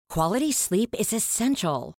Quality sleep is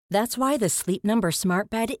essential. That's why the Sleep Number Smart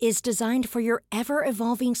Bed is designed for your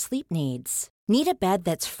ever-evolving sleep needs. Need a bed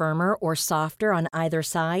that's firmer or softer on either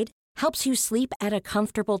side? Helps you sleep at a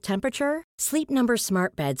comfortable temperature? Sleep Number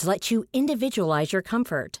Smart Beds let you individualize your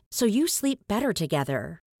comfort, so you sleep better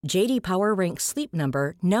together. J.D. Power ranks Sleep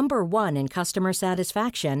Number number 1 in customer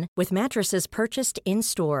satisfaction with mattresses purchased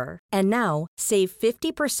in-store. And now, save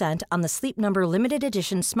 50% on the Sleep Number Limited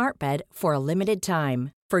Edition Smart Bed for a limited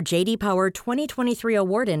time. For J.D. Power 2023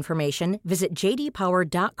 award information, visit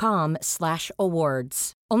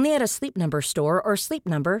jdpower.com/awards. Only at a Sleep Number store or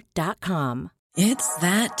sleepnumber.com. It's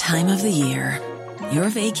that time of the year. Your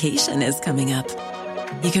vacation is coming up.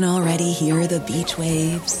 You can already hear the beach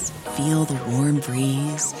waves, feel the warm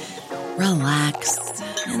breeze, relax,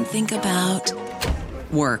 and think about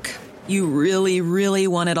work. You really, really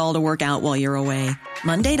want it all to work out while you're away.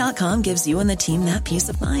 Monday.com gives you and the team that peace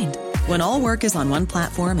of mind. When all work is on one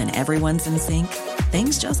platform and everyone's in sync,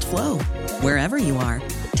 things just flow. Wherever you are,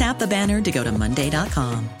 tap the banner to go to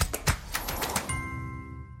Monday.com.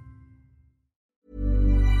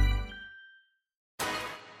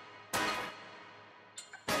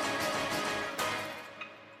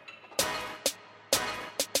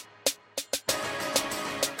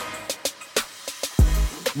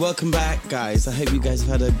 Welcome back, guys. I hope you guys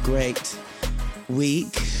have had a great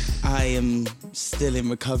week. I am still in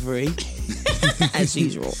recovery. As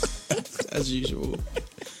usual. As usual.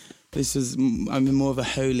 I'm in more of a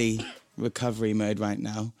holy recovery mode right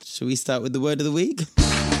now. Shall we start with the word of the week?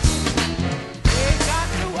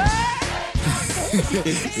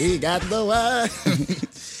 We got the word.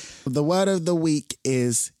 The word of the week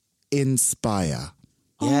is inspire.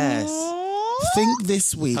 Yes. Think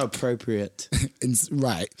this week. How appropriate.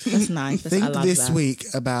 Right. That's nice. Think I love this that. week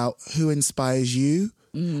about who inspires you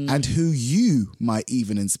and who you might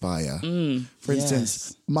even inspire. For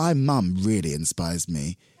instance, my mum really inspires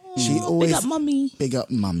me. She always Big up, mummy. Big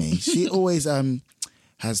up, mummy. She always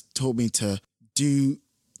has taught me to do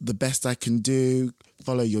the best I can do,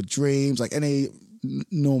 follow your dreams, like any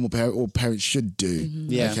normal parent or parent should do.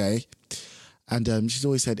 Yeah. Okay. And she's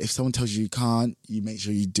always said, if someone tells you you can't, you make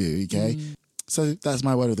sure you do. Okay. So that's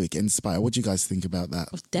my word of the week, inspire. What do you guys think about that?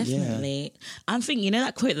 Definitely. I'm thinking, you know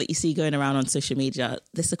that quote that you see going around on social media?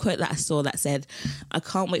 There's a quote that I saw that said, I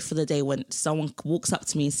can't wait for the day when someone walks up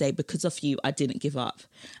to me and say, because of you, I didn't give up.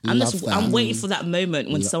 I'm waiting for that moment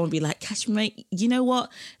when someone be like, Cash, mate, you know what?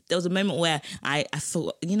 There was a moment where I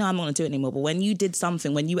thought, I'm not going to do it anymore. But when you did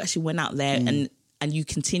something, when you actually went out there and you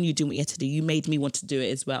continue doing what you had to do, you made me want to do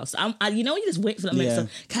it as well. So, you just wait for that moment. So,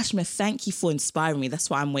 Kashmir, thank you for inspiring me. That's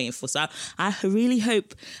what I'm waiting for. So, I really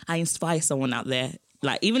hope I inspire someone out there.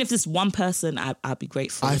 Like, even if it's one person, I'd be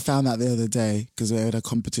grateful. I found that the other day because we had a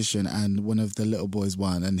competition and one of the little boys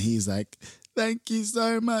won and he's like, thank you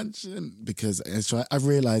so much. And because I've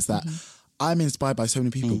realised that I'm inspired by so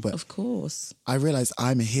many people, but of course, I realised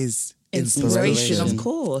I'm his inspiration, of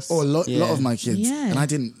course, or a lot of my kids, Yeah. and I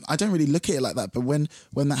don't really look at it like that. But when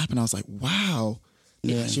that happened, I was like, wow,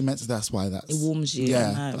 she meant that's why that's it warms you.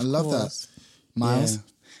 Yeah, I love that. Miles,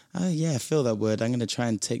 I feel that word. I'm going to try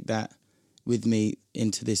and take that with me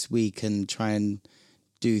into this week and try and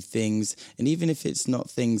do things. And even if it's not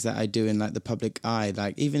things that I do in like the public eye,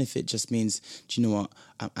 like even if it just means, do you know what?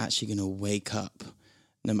 I'm actually going to wake up,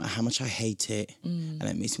 no matter how much I hate it, and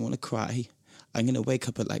it makes me want to cry. I'm going to wake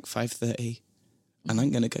up at like 5:30 and I'm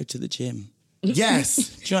going to go to the gym. yes.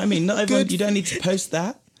 Do you know what I mean? Not everyone, you don't need to post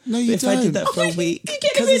that. No, you But if don't. I did that for a week, you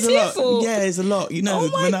get a because bit it's a lot. tearful. Yeah, it's a lot. You know, Oh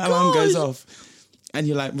my when that alarm goes gosh. off and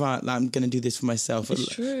you're like, right, like, I'm going to do this for myself. It's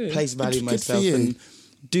true. Place value Good for myself you. and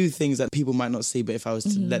do things that people might not see. But if I was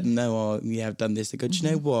to let them know, oh, yeah, I've done this, they go, do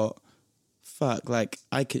you know what? Fuck, like,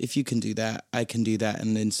 if you can do that, I can do that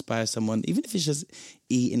and inspire someone, even if it's just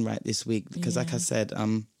eating right this week. Because like I said,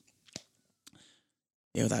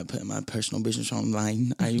 without putting my personal business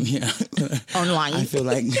online, Online. I feel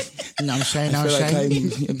like No shame, I no feel like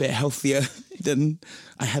shame. I'm a bit healthier than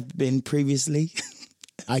I have been previously.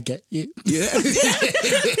 I get you. Yeah,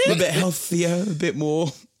 a bit healthier, a bit more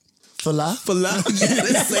Fuller.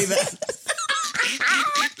 Let's say that.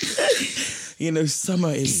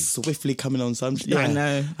 Summer is swiftly coming on, so I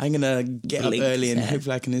know. I'm gonna get up Blink early and there.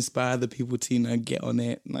 hopefully I can inspire other people to get on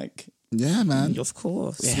it. Like, Yeah, man. Of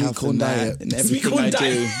course. yeah, Sweet health corn and that diet. and Sweet everything corn I do.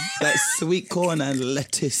 diet. Like sweet corn and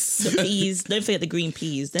lettuce. Peas. Don't forget the green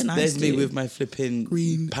peas. They're nice. There's me too. with my flipping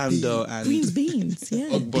Green pando and greens, beans. Yeah.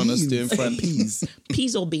 Ogbonos doing front. Peas.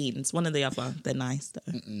 Peas or beans, one or the other. They're nice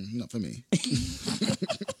though. Not for me.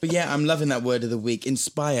 But yeah, I'm loving that word of the week.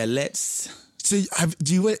 Inspire. Let's. So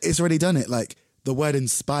it's already done it. Like the word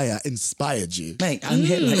inspired you. Mate, I'm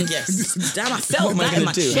here like, yes. Damn, I felt What am I that in gonna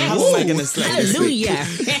my do? chest. How am I gonna slay this week?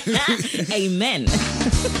 Hallelujah. Amen.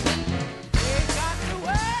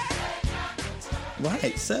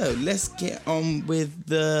 Right, so let's get on with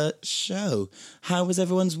the show. How was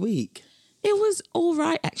everyone's week? It was all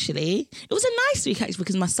right, actually. It was a nice week, actually,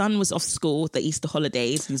 because my son was off school, the Easter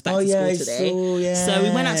holidays. He's back to school I today. saw, So we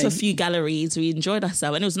went out to a few galleries. We enjoyed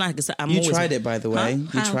ourselves, and it was nice. Because You tried it, by the way.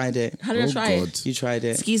 Huh? You tried it. How did I try God. it? You tried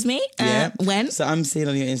it. Excuse me? Yeah. When? So I'm seeing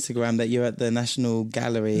on your Instagram that you're at the National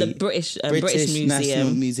Gallery. The British Museum.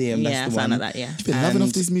 National Museum, that's yeah, the something one. like that, yeah. You've been loving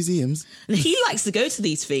off these museums. He likes to go to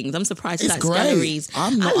these things. I'm surprised he It's likes great. galleries.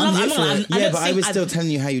 I'm here for it. Yeah, but I was still telling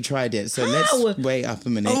you how you tried it. So How? let's wait up a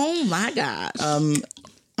minute. Oh my gosh.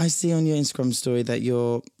 I see on your Instagram story that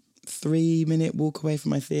you're 3-minute walk away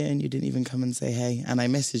from my theatre and you didn't even come and say hey. And I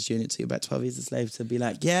messaged you and it took you about 12 years a slave to be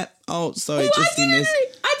like, yeah, oh, sorry, just seen this.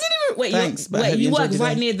 I didn't even wait. Thanks, but I hope you you work enjoyed your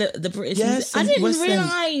right day. near the British Yes, Museum. I didn't West End.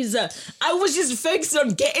 realise. I was just focused on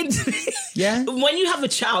getting to it. Yeah? When you have a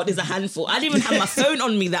child, it's a handful. I didn't even have my phone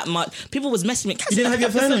on me that much. People was messaging me. You didn't have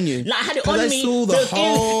your phone on you? Like, I had it 'Cause on I me. saw the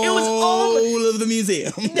whole It was all. of the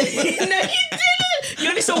museum. No, you didn't. You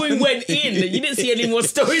only saw when we went in. You didn't see any more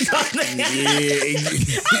stories on there.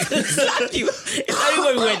 Slap you. It's only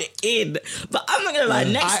when we went in. But I'm not gonna lie.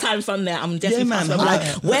 Next time from there, I'm definitely man, passing. I'm like,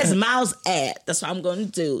 hold on. where's Miles at? That's what I'm gonna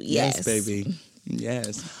do. Yes, baby.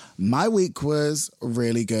 Yes. My week was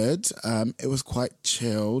really good. It was quite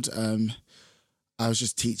chilled. I was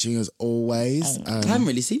just teaching as always. I haven't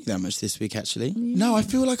really seen you that much this week, actually. No, I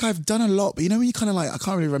feel like I've done a lot, but you know when you kind of like, I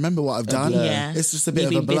can't really remember what I've done. blur. Yeah. It's just a bit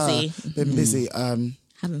You've of a been blur. busy. Been busy.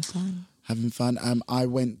 having fun. I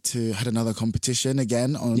had another competition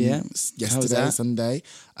again on Yeah. How was yesterday, that? Sunday.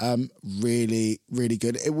 Really, really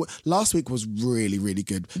good. Last week was really, really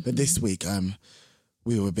good, but this week,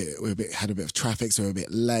 we had a bit of traffic, so we were a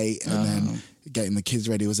bit late, and then getting the kids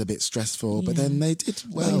ready was a bit stressful. But then they did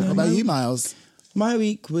well. What about you, Miles? My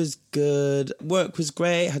week was good. Work was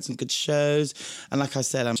great. Had some good shows. And like I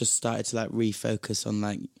said, I'm just started to like refocus on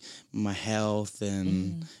like my health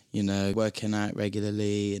and, you know, working out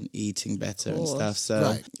regularly and eating better and stuff.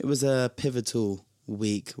 So It was a pivotal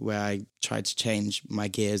week where I tried to change my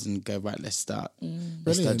gears and go, right, let's start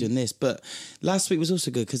doing this. But last week was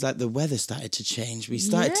also good because like the weather started to change. We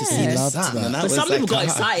started to see the Loved sun. that. And that But was some people like, got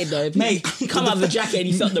excited though. Mate, You come out of the jacket and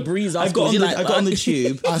you felt the breeze I afterwards. got on the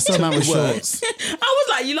tube. I saw a man with work. shorts. I was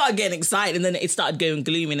like, you lot are getting excited, and then it started going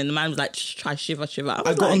gloomy, and the man was like, try shiver.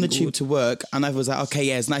 I got on the tube to work and I was like, okay,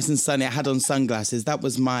 yeah, it's nice and sunny. I had on sunglasses. That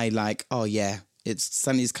was my like, oh yeah, it's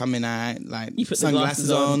sunny's coming out. Like You put the sunglasses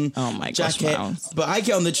glasses on. Oh my gosh, jacket. Miles. But I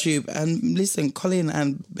get on the tube and listen, Colin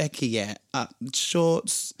and Becky,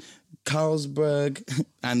 shorts, Carlsberg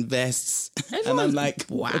and vests, and I'm Everyone's- like,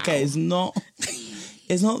 wow. okay, it's not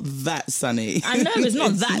that sunny. I know, it's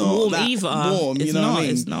not that warm either. Warm, It's you know not, what I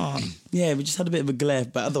mean? It's not. Yeah, we just had a bit of a glare,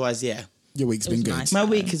 but otherwise, yeah. Your week's been was good. nice. My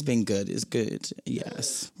week has been good. It's good.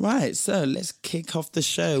 Yes. Right. So let's kick off the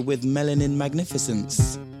show with Melanin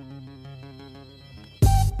Magnificence.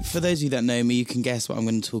 For those of you that know me, you can guess what I'm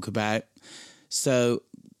going to talk about. So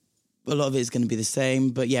a lot of it is going to be the same.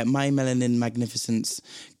 But yeah, my Melanin Magnificence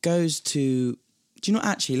goes to... Do you know,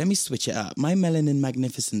 actually, let me switch it up. My Melanin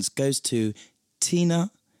Magnificence goes to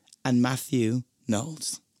Tina and Matthew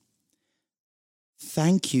Knowles.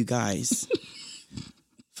 Thank you, guys.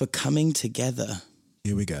 For coming together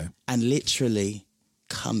Here we go. and literally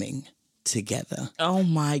coming together Oh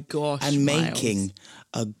my gosh. and Miles. making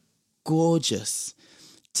a gorgeous,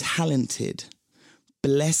 talented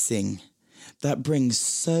blessing that brings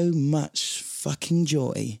so much fucking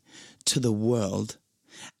joy to the world.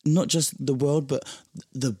 Not just the world, but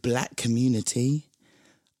the Black community.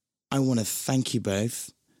 I want to thank you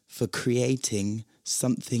both for creating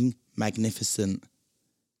something magnificent.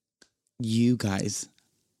 You guys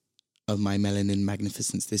of my Melanin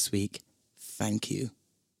Magnificence this week. Thank you.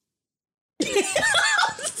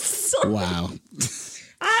 Wow.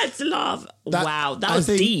 I had to laugh. Wow, that I was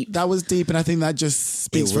think deep. That was deep, and I think that just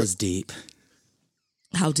speaks It was deep.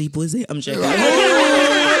 How deep was it? I'm joking.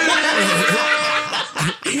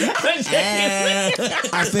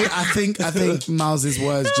 I think Miles's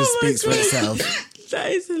words just speaks for itself.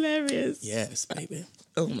 That is hilarious. Yes, baby.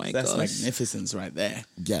 Oh my That's gosh. magnificence right there.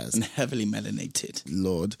 Yes. And heavily melanated.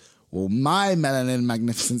 Lord. Well, my Melanin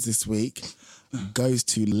Magnificence this week goes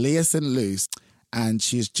to Leah St. Luce, and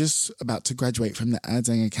she is just about to graduate from the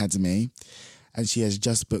Erding Academy, and she has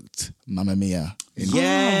just booked Mamma Mia in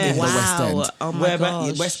Yeah. the West End. Oh my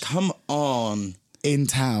gosh. Come on. in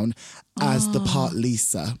town. as the part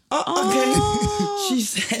Lisa. She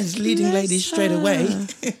says leading lady straight away.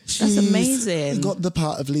 That's amazing. Got the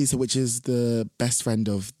part of Lisa, which is the best friend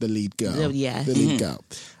of the lead girl. Oh, yeah. The lead girl.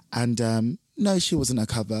 And no, she wasn't a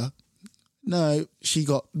cover. No, she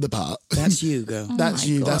got the part. That's you, girl. That's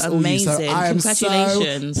you. God. That's all you. So Amazing. I am so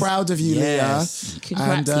Congratulations. proud of you, Yes. Leah.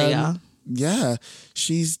 Congrats, Leah. Yeah,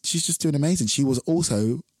 she's just doing amazing. She was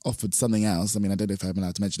also offered something else. I mean, I don't know if I'm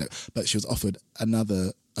allowed to mention it, but she was offered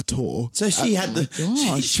a tour. So she had the...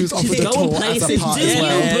 She was offered a Go tour places, as a part do as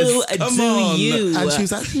well. you, boo, Come do on. you. And she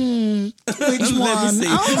was like, which Let me one? see.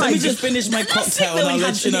 Oh my Let me God. just finish my cocktail that and I'll we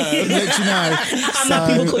let had you to- know. Let you know. I'm not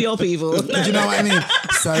people call your people. Do you know what I mean?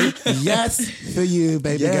 So, yes for you,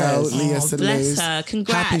 baby girl, Yes. Leah Oh, Saluz. bless her.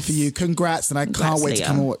 Congrats. Happy for you. Congrats. And I Congrats, can't wait to Leah.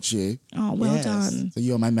 come and watch you. Oh, well Yes. done. So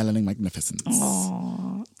you're my melanin magnificence.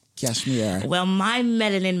 Kashmir. Well, my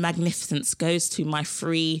melanin magnificence goes to my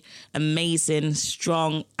three amazing,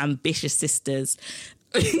 strong, ambitious sisters.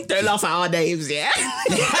 Don't laugh at our names, yeah?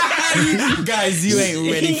 Guys, you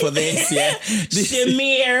ain't ready for this, yeah?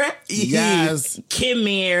 Shamir, Yes.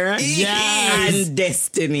 Kimir, Yes. and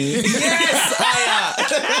Destiny. Yes,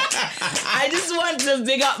 I just want to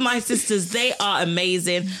big up my sisters. They are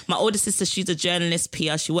amazing. My older sister, she's a journalist,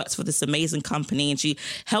 PR. She works for this amazing company and she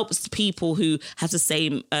helps people who have the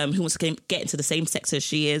same, who wants to get into the same sector as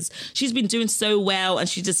she is. She's been doing so well and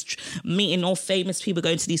she's just meeting all famous people,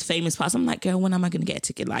 going to these famous parties. I'm like, girl, when am I going to get a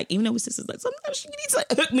ticket? Like, even though we're sisters, like, sometimes you need to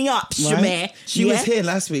like, hook me up, Shamir. Right? She was here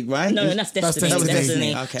last week, right? No, that's Destiny. That's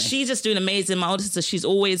Destiny. Okay. She's just doing amazing. My older sister, she's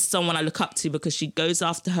always someone I look up to because she goes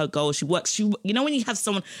after her goals. She works. You know, when you have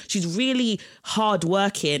someone, she's really hard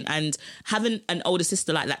working, and having an older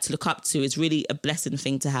sister like that to look up to is really a blessing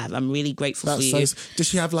thing to have. I'm really grateful for you. That's so. Does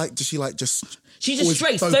she just? She's just always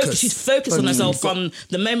straight focused? she's focused on herself Got- from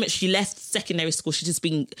the moment she left secondary school. She's just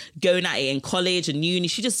been going at it in college and uni.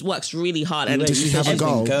 She just works really hard. And Does she have a She's been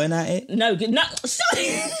goal? going at it? no,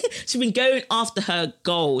 sorry. She's been going after her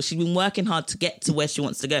goal. She's been working hard to get to where she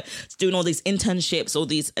wants to go. She's doing all these internships, all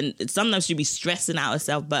these, and sometimes she'll be stressing out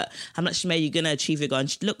herself, but how much you're going to achieve your goal.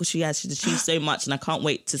 And look what she has. She's achieved so much, and I can't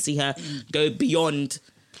wait to see her go beyond.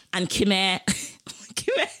 And Kimere,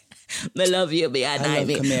 I love you, but I love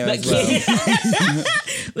Kimere but as well.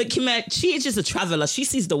 But Kimere, she is just a traveler. She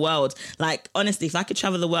sees the world. Like, honestly, if I could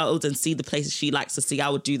travel the world and see the places she likes to see, I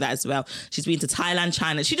would do that as well. She's been to Thailand,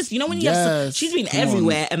 China. She just, you know, when you have Yes. she's been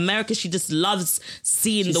everywhere. America, she just loves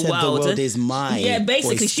seeing She the said world. the world is my Yeah,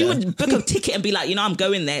 basically, she oyster. would book a ticket and be like, you know, I'm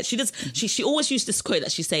going there. She always used this quote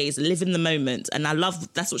that she says, live in the moment. And I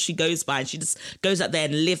love, that's what she goes by. And she just goes out there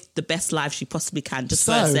and live the best life she possibly can, just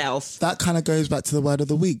for herself. That kind of goes back to the word of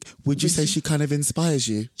the week. Would you say she kind of inspires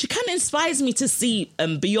you? She kind of inspires me to see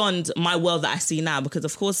beyond my world that I see now, because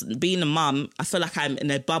of course, being a mum, I feel like I'm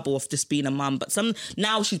in a bubble of just being a mum, but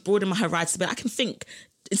now she's broadened my horizons, but I can think,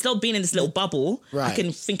 instead of being in this little bubble, I Right.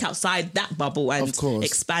 can think outside that bubble and Of course.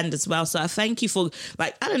 expand as well. So I thank you for,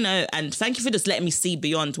 like, I don't know, and thank you for just letting me see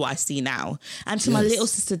beyond what I see now. And to my Yes. little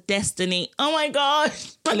sister Destiny, oh my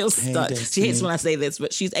gosh, my little sister, she Destiny. hates when I say this,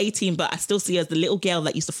 but she's 18, but I still see her as the little girl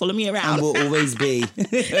that used to follow me around. And will always be.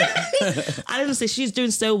 I don't say she's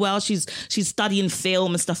doing so well. She's studying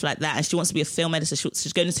film and stuff like that, and she wants to be a film editor.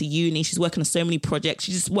 She's going into uni. She's working on so many projects.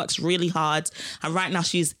 She just works really hard, and right now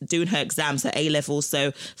she's doing her exams, her A levels.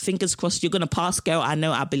 So fingers crossed, you're gonna pass, girl. I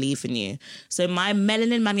know, I believe in you. So my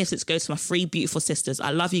melanin magnificence goes to my three beautiful sisters.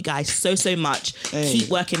 I love you guys so much. Hey. Keep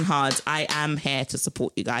working hard. I am here to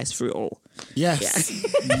support you guys through it all. Yes.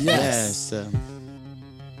 Yes. Yes. All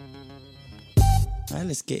right,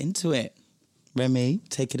 let's get into it. Remy,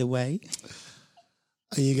 take it away.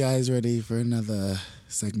 Are you guys ready for another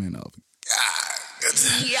segment of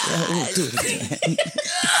Oh, do it again.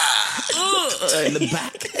 In the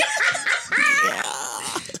back.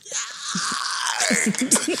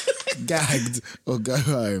 Gagged or Go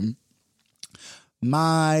Home?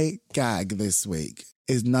 My gag this week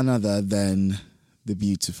is none other than the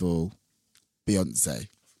beautiful Beyonce.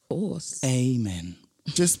 Of course. Amen.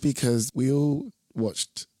 Just because we all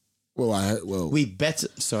watched. We better.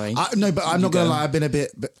 Sorry. No, but I'm You not gonna go. lie. I've been a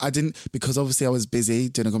bit, but I didn't, because obviously I was busy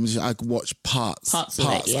doing a competition. I watched parts Parts of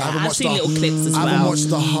it, yeah. I haven't I've watched seen little clips as I haven't well. watched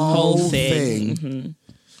the whole thing. thing.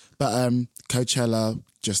 But Coachella,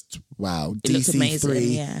 just wow. It looked amazing,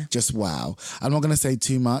 DC3, yeah. just wow. I'm not gonna say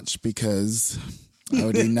too much because I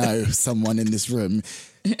already know someone in this room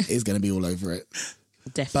is gonna be all over it.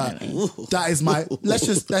 But Definitely. that is my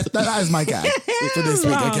that is my gag for this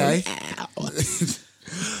week, okay?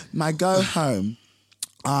 My go home.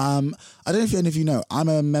 I don't know if any of you know, I'm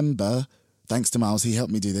a member. thanks to Miles, he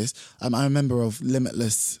helped me do this. I'm a member of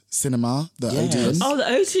Limitless Cinema, the Odeon. Oh, the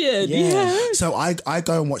Odeon. Yeah. So I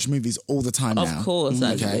go and watch movies all the time now. Of course.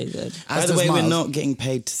 That's really good. By the way, we're not getting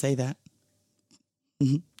paid to say that.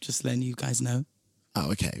 Just letting you guys know.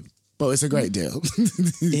 Oh, okay. But it's a great deal.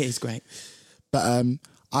 It is great. But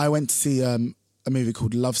I went to see a movie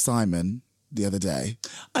called Love, Simon the other day.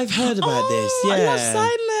 I've heard about this. Yeah. I love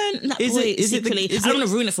Simon. That Is boy it- is it the- secretly. is I don't it- want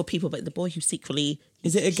to ruin it for people, but the boy who secretly.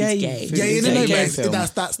 Is it a he's gay? gay. film? Yeah, Is no, it a no, gay but film?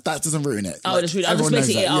 that doesn't ruin it. Oh, Like, that's really. I'm just everyone knows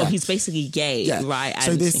basically. that, yeah. He's basically gay, right?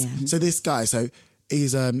 So And, so this guy, so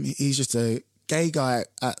he's just a gay guy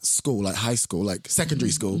at school, like high school, like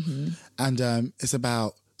secondary school, and it's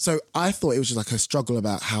about. So I thought it was just like a struggle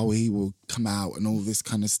about how he will come out and all this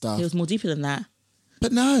kind of stuff. It was more deeper than that.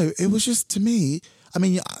 But no, it was just, to me, I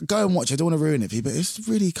mean, go and watch it. I don't want to ruin it for you, but it's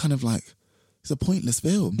really kind of like, it's a pointless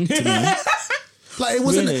film to me. Like, it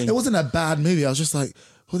wasn't a bad movie. I was just like,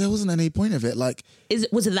 well, there wasn't any point of it. Like,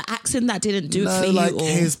 Was it the accent that didn't do it for you? like or?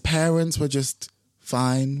 his parents were just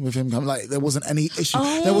fine with him coming. Like, there wasn't any issue.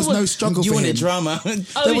 There was no struggle You for him. wanted drama.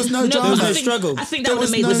 There was no drama. There was no I think- struggle. I think There that would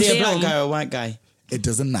was have made no- the Was he a film. black guy or a white guy? It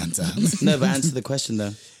doesn't matter. No, but answer the question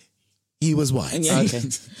though. He was white. Yeah. Okay.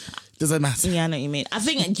 Doesn't matter. Yeah, I know what you mean. I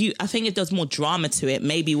think if there's more drama to it,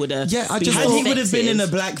 maybe would have. Yeah, I just Had thought- he would have been in a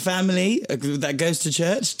black family that goes to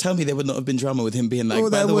church, tell me there would not have been drama with him being like, Well,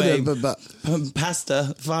 by there the would way, have, but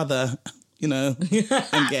pastor, father, you know,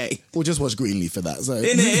 I'm gay. we'll just watch Greenleaf for that. So,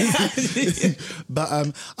 Innit? but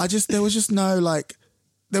there was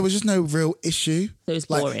just no real issue. It was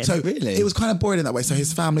Like, boring. so Really? it was kind of boring in that way. So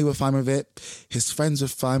his family were fine with it. His friends were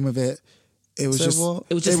fine with it. It was So just what?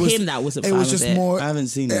 It was just him that wasn't It fine was with just it. more. I haven't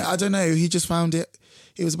seen it. I don't know. He just found it.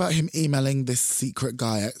 It was about him emailing this secret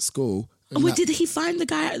guy at school. Oh, wait, did he find the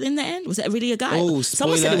guy in the end? Was it really a guy? Oh,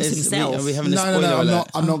 Someone said it was himself. Are we having a No, spoiler I'm alert?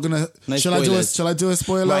 not. I'm not gonna. No shall spoilers. I do a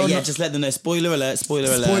spoiler? Right, or yeah, not? just let them know. Spoiler alert, spoiler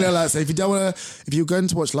alert. Spoiler alert. So if you don't want to, if you're going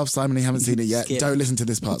to watch Love, Simon and you haven't seen it yet, Skip. don't listen to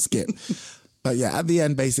this part. Skip. But yeah, at the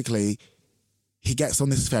end, basically, he gets on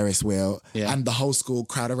this Ferris wheel, Yeah. and the whole school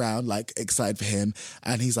crowd around, like excited for him.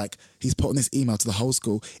 And he's put on this email to the whole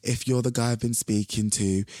school. If you're the guy I've been speaking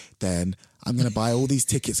to, then I'm going to buy all these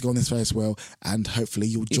tickets to go on this Ferris wheel, and hopefully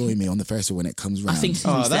you'll join me on the Ferris wheel when it comes round. I think to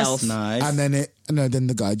Oh, himself. that's nice. And then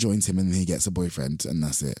the guy joins him, and then he gets a boyfriend, and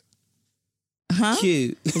that's it.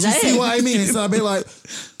 Cute. Is that See it? what I mean? It's a bit like,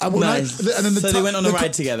 Nice. and then So they went on a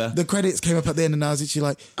ride together. The credits came up at the end, and I was literally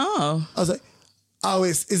like, Oh. I was like, oh,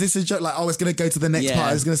 is this a joke? Like, it's going to go to the next Yeah.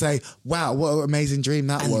 part. I was going to say, wow, what an amazing dream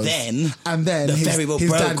that And was. then And the Ferry wheel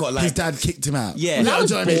broke, got like- his dad kicked him out. Yeah. You That know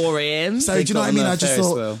was what I mean? boring. So They do you know got what I on mean? the I just Ferris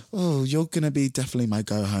thought, wheel. oh, you're going to be definitely my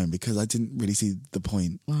go home, because I didn't really see the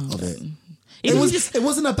point of it. Even It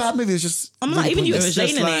wasn't a bad movie. It was just. I'm really like, even you pointless.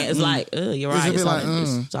 explaining like, it, it's like, you're It's a right. bit It's like,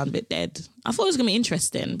 sound a bit dead. I thought it was going to be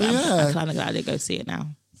interesting, but Yeah. I'm kind of glad I did go see it now.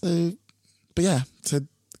 So, but yeah, so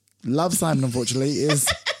Love, Simon, unfortunately, is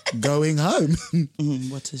going home.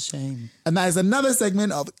 What a shame. And that is another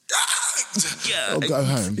segment of Go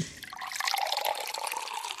Home.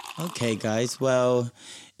 Okay, guys. Well,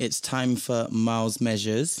 it's time for Miles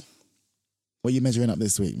Measures. What are you measuring up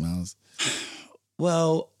this week, Miles?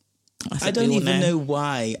 Well, I I think don't we all even know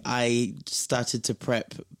why I started to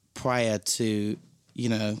prep prior to,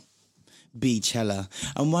 Beachella.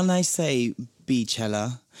 And when I say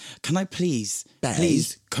Beachella, can I please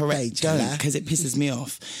correct, Beachella. don't, because it pisses me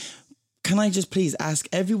off. Can I just please ask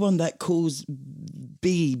everyone that calls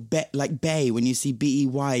like Bay when you see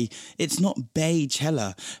B-E-Y, it's not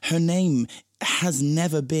Baychella. Her name has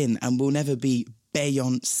never been and will never be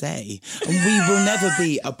Beyonce. And we will never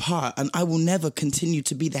be apart, and I will never continue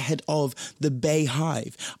to be the head of the Bay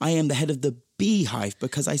Hive. I am the head of the Beehive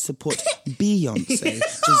because I support Beyonce.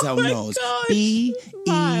 Giselle Knowles.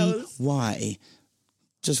 B-E-Y.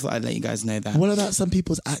 Just thought I'd let you guys know that. What about some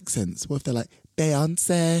people's accents? What if they're like,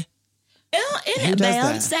 Beyonce? Who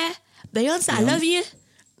does that? Beyonce, I love you.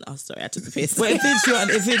 Oh, sorry, I took the piss. Well, if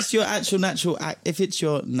it's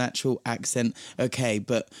your natural accent, okay,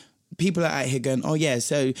 but people are out here going, oh yeah,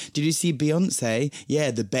 so did you see Beyonce?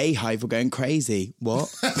 Yeah, the Bay Hive were going crazy.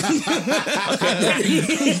 What? I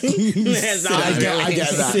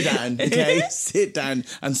get that. Sit down, okay? Sit down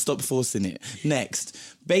and stop forcing it. Next.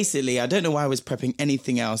 Basically, I don't know why I was prepping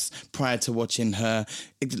anything else prior to watching her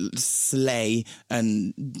slay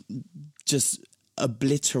and just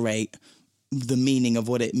obliterate the meaning of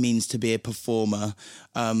what it means to be a performer.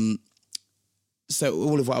 So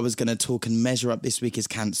all of what I was going to talk and measure up this week is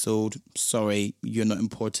cancelled. Sorry, you're not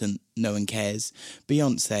important. No one cares.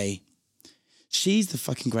 Beyonce. She's the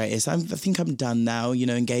fucking greatest. I think I'm done now, you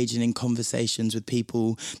know, engaging in conversations with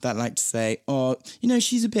people that like to say, oh, you know,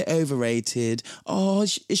 she's a bit overrated. Oh,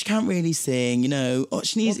 she can't really sing, you know. Oh,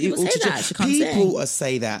 she needs... People say that, she can't sing. People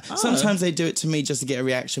say that. Oh. Sometimes they do it to me just to get a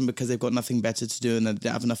reaction because they've got nothing better to do and they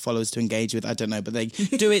don't have enough followers to engage with. I don't know, but they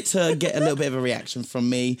do it to get a little bit of a reaction from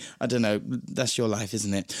me. I don't know. That's your life,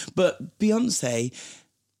 isn't it? But Beyonce...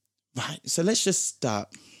 Right, so let's just start...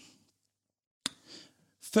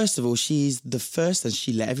 First of all, she's the first, and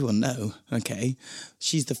she let everyone know, okay?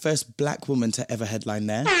 She's the first black woman to ever headline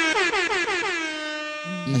there.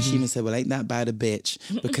 And she even said, well, ain't that bad a bitch?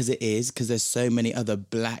 Because it is, because there's so many other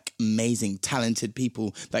black, amazing, talented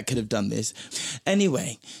people that could have done this.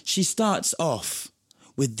 Anyway, she starts off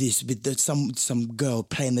with some girl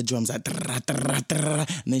playing the drums like, and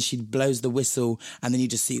then she blows the whistle, and then you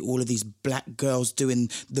just see all of these black girls doing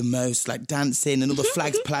the most, like dancing, and all the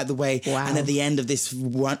flags pull out the way. Wow. And at the end of this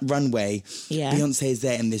runway, Beyonce is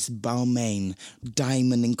there in this Balmain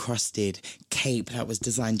diamond encrusted cape that was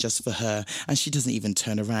designed just for her, and she doesn't even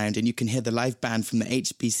turn around, and you can hear the live band from the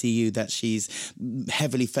HBCU that she's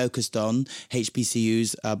heavily focused on.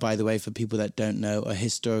 HBCUs, by the way, for people that don't know, are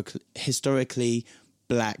historically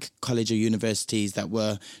black college or universities that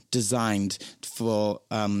were designed for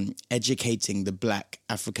educating the black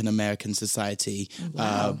African-American society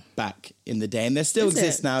back in the day. And they still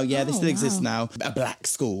exist now. Yeah, they still exist now. A black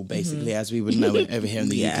school, basically, as we would know it over here in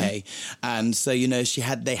the UK. And so, you know,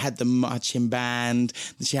 they had the marching band,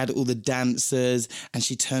 she had all the dancers, and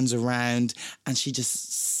she turns around and she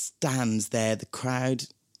just stands there. The crowd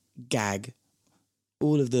gag.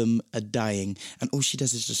 All of them are dying, and all she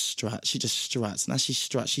does is just strut. She just struts, and as she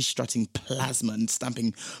struts, she's strutting plasma and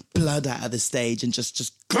stamping blood out of the stage and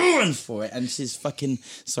just going for it. And she's fucking...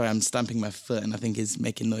 Sorry, I'm stamping my foot, and I think it's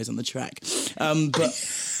making noise on the track. But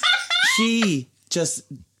she just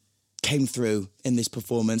came through in this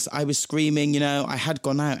performance. I was screaming, you know. I had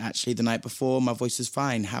gone out, actually, the night before. My voice was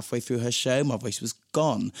fine. Halfway through her show, my voice was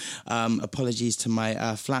gone. Apologies to my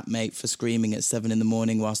flatmate for screaming at 7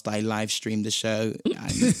 a.m. whilst I live streamed the show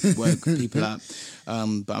and woke people up. But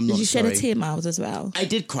I'm not sorry. Did you shed a tear, Miles, as well? I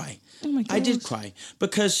did cry. Oh my God. I did cry.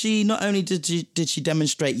 Because she not only did she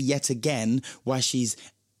demonstrate yet again why she's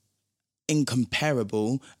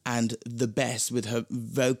incomparable and the best with her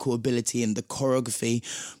vocal ability and the choreography,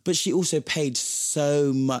 but she also paid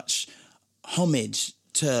so much homage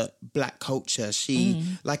to black culture. She,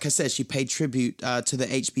 like I said, she paid tribute to the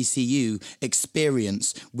HBCU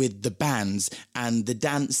experience with the bands and the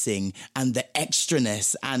dancing and the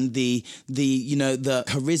extraness and the you know, the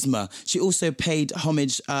charisma. She also paid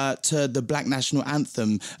homage to the Black National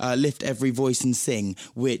Anthem, Lift Every Voice and Sing,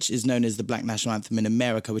 which is known as the Black National Anthem in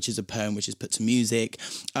America, which is a poem which is put to music.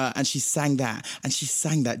 And she sang that, and she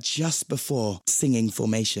sang that just before singing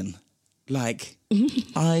Formation. Like,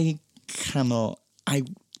 I cannot...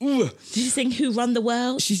 Did she sing Who Run the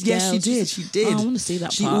World? She did. Oh, I want to see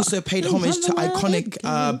that She part. also paid homage to iconic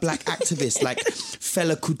black activists like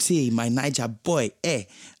Fela Kuti, my Niger boy,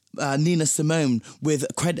 Nina Simone, with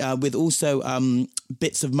also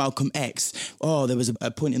bits of Malcolm X. Oh, there was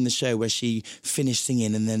a point in the show where she finished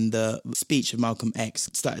singing and then the speech of Malcolm X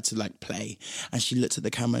started to like play, and she looked at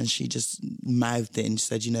the camera and she just mouthed it and she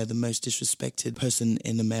said, you know, the most disrespected person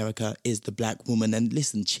in America is the black woman. And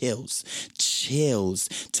listen, chills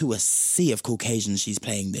to a sea of Caucasians. She's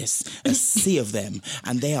playing this, a sea of them,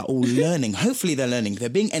 and they are all learning. Hopefully they're learning. They're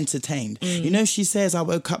being entertained. You know, she says, I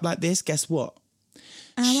woke up like this. Guess what?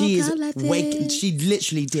 She is waking. She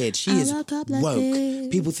literally did. She is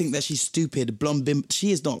woke. People think that she's stupid, blonde.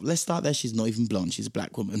 She is not. Let's start there. She's not even blonde. She's a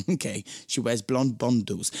black woman. Okay. She wears blonde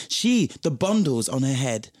bundles. The bundles on her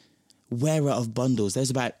head, wearer of bundles.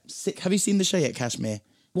 There's about 6. Have you seen the show yet, Kashmir?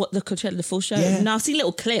 What, the Coachella, the full show? Yeah. No, I've seen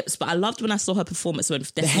little clips, but I loved when I saw her performance when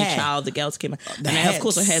Destiny Child, the girls came out. And hair, of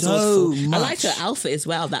course her hair's so always full. much. I liked her outfit as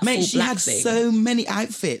well, that Mate, full she black had thing. so many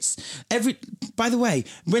outfits. By the way,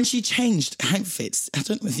 when she changed outfits, I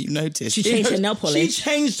don't know if you noticed. She changed her nail polish. She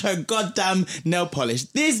changed her goddamn nail polish.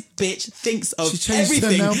 This bitch thinks of changed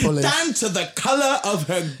everything her nail polish down to the colour of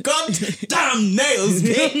her goddamn nails,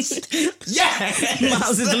 bitch. Yeah.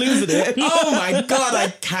 Miles is losing it. Oh my God,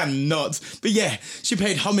 I cannot. But yeah, she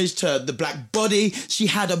paid homage to the black body. She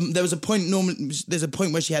had there's a point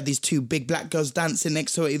where she had these 2 big black girls dancing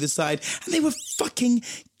next to her either side, and they were fucking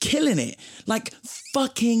killing it. Like,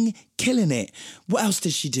 fucking killing it. What else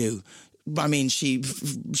did she do? I mean, she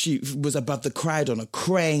was above the crowd on a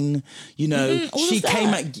crane, you know. She came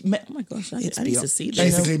at... Oh my gosh, I need to see that.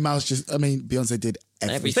 Basically, Beyonce did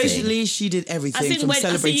everything. Basically, she did everything from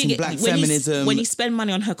celebrating black feminism. When you spend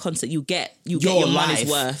money on her concert, you get your money's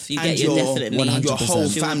worth. You get your definitely your whole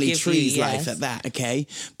 100%. family tree's life at that. Okay,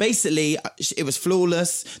 basically, it was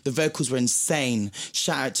flawless. The vocals were insane.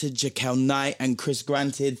 Shout out to Jaquel Knight and Chris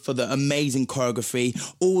Granted for the amazing choreography.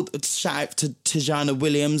 Shout out to Tajana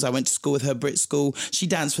Williams. I went to school with her, Brit School. She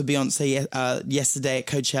danced for Beyonce yesterday at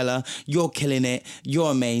Coachella. You're killing it.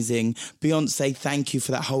 You're amazing. Beyonce, thank you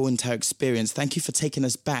for that whole entire experience. Thank you for taking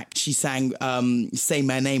us back. She sang Say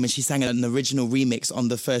My Name, and she sang an original remix on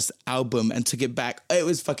the first album and took it back. It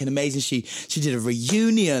was fucking amazing. She did a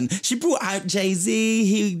reunion. She brought out Jay-Z.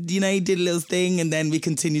 He did a little thing, and then we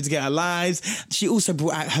continued to get our lives. She also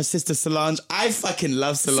brought out her sister Solange. I fucking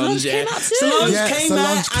love Solange. Solange came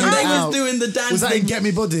out and they was doing the dance. Was that in Get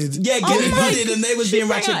Me Budded? Yeah, Get Me Budded, and they was being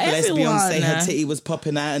ratchet. Bless Beyonce. Her titty was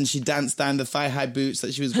popping out, and she danced down the thigh-high boots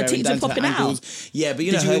that she was wearing down to her ankles. Yeah, but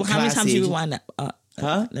how many times did you rewind that?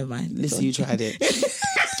 Huh? Never mind. Listen, you tried it.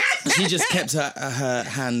 She just kept her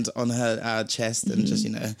hand on her chest and just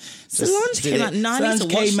Solange came out. Solange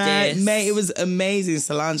came out, mate. It was amazing.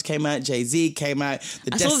 Solange came out. Jay-Z came out.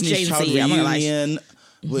 The Destiny's Child reunion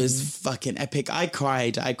was fucking epic. I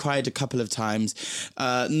cried a couple of times,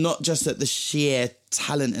 not just at the sheer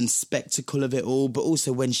talent and spectacle of it all, but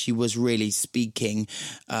also when she was really speaking.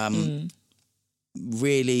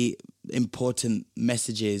 Really important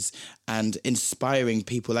messages and inspiring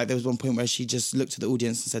people. Like there was one point where she just looked at the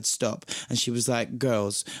audience and said stop, and she was like,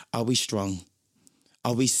 girls, are we strong?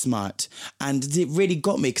 Are we smart? And it really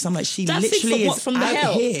got me, because I'm like, she literally is from the out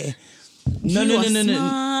hell? here. No,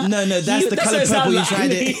 that's the Colour Purple. You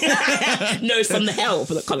tried it. No, it's from the hell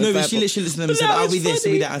for the Colour Purple. No, but she literally listened to them and said, are we this, are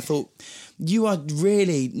we that? I thought, you are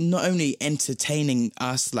really not only entertaining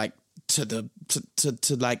us like to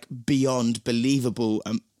like beyond believable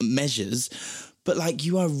measures, but like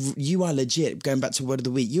you are legit, going back to Word of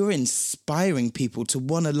the Week, you're inspiring people to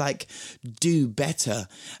want to like do better,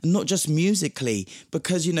 and not just musically,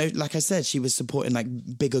 because like I said, she was supporting like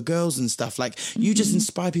bigger girls and stuff. Like you just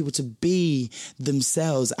inspire people to be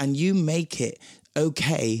themselves, and you make it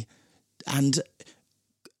okay and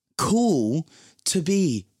cool to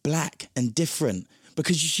be black and different.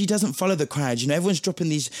 Because she doesn't follow the crowd. Everyone's dropping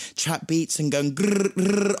these trap beats and going grrr,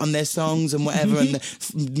 grrr on their songs and whatever. And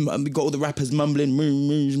we got all the rappers mumbling,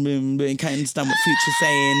 and can't understand what Future's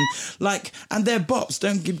saying. Like, and they're bops.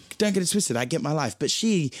 Don't get it twisted. I get my life. But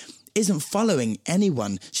she isn't following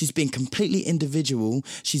anyone. She's being completely individual.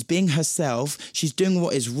 She's being herself. She's doing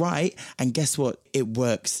what is right. And guess what? It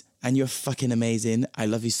works. And you're fucking amazing. I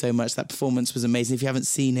love you so much. That performance was amazing. If you haven't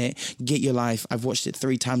seen it, get your life. I've watched it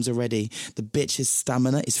 3 times already. The bitch's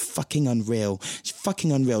stamina is fucking unreal. She's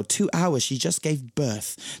fucking unreal. 2 hours. She just gave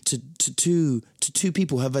birth to two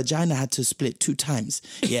people. Her vagina had to split 2 times.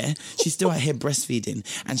 Yeah. She's still out here breastfeeding,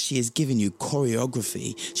 and she is giving you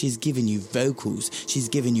choreography. She's giving you vocals. She's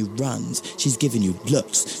giving you runs. She's giving you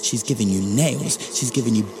looks. She's giving you nails. She's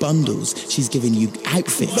giving you bundles. She's giving you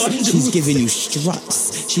outfits. She's giving you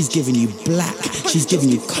struts. She's giving you black. She's giving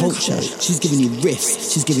you culture. She's giving you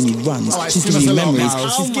riffs. She's giving you runs. She's giving you memories.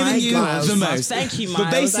 She's giving you the most. Thank you, Miles.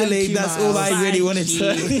 But basically, that's all I really wanted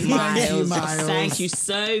to. Miles. Thank you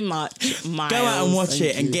so much, Miles. Go out and watch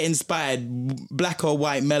it and get inspired. Black or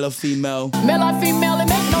white, male or female. Male or female, it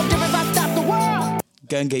makes no difference. I stop the world.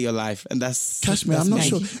 Go and get your life, and that's Kashmir. I'm not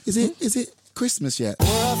sure. Is it Christmas yet?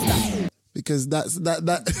 Because that.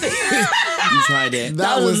 You tried it.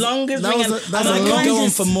 That was the longest ring. I could go on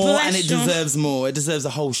for more, and it deserves more. It deserves a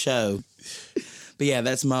whole show. But yeah,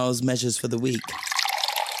 that's Miles' measures for the week.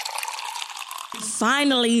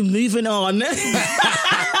 Finally, moving on.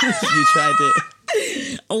 You tried it.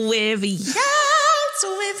 With Yelts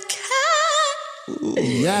with Cat.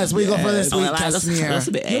 Yes, we got for this week, Kashmir. That's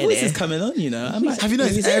a bit Your voice is coming on, Have you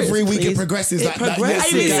noticed every week it progresses? It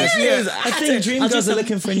progresses. I think Dream Girls are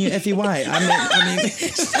looking for a new Effie White. I mean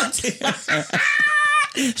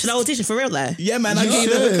should I audition for real there? Yeah, man, I gave you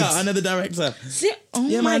the hookup. I know the director. Oh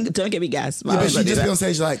yeah, my man. God. Don't get me gas. Yeah, but she just be on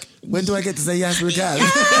stage like, when do I get to say yes with Cash?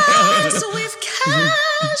 Yes with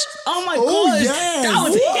Cash. Oh my God. Yes. That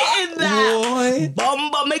was hitting that.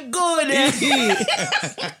 Bomba me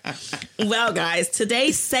good. Well, guys,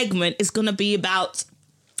 today's segment is going to be about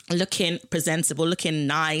looking presentable, looking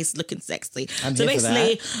nice, looking sexy. I'm so here for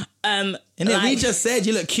basically, we just said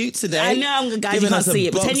you look cute today. I know, guys, you can't see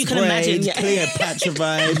it, but then you can imagine. Yeah. Cleopatra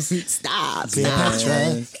vibes. Stop.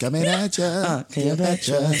 Cleopatra, coming at ya.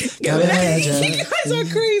 Cleopatra, coming at ya. You guys are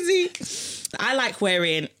crazy. I like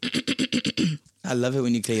wearing. I love it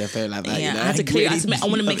when you clear your throat like that. Yeah, you know? I have to clear. I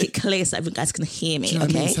want to make it clear so everyone guys can hear me. I mean,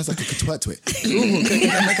 Okay. it sounds like I could twerk to it.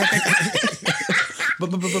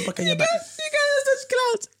 Back on your back. You guys are such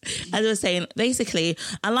As I was saying, basically,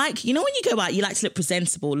 I like, you know, when you go out, you like to look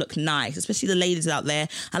presentable, look nice, especially the ladies out there.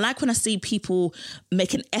 I like when I see people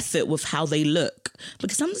make an effort with how they look.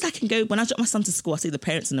 Because sometimes I can go, when I drop my son to school, I see the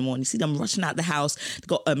parents in the morning, you see them rushing out the house, they've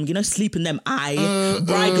got, you know, sleep in them eye,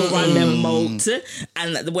 bright girl run them moat,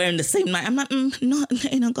 and they're wearing the same night. I'm like, no,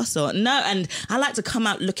 and I like to come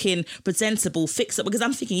out looking presentable, fix it, because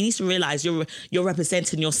I'm thinking you need to realise you're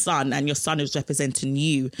representing your son, and your son is representing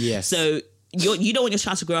you. Yes. So you don't want your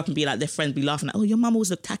child to grow up and be like, their friends be laughing like, oh, your mum always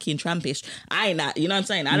look tacky and trampish. I ain't that, you know what I'm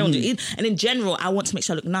saying? I don't do it. And in general, I want to make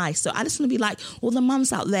sure I look nice. So I just want to be like, all the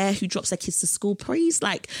mums out there who drops their kids to school, please,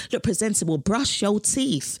 like, look presentable, brush your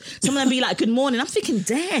teeth. Some of them be like, good morning. I'm thinking,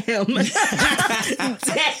 damn.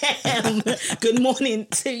 Damn. Good morning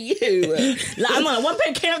to you. Like, I'm like, one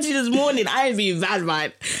parent came up to you this morning, I ain't being bad,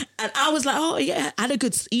 right? And I was like, oh, yeah, I had a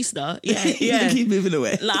good Easter. Yeah, yeah. Keep moving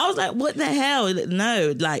away. Like, I was like, what the hell?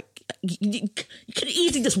 No, like, you can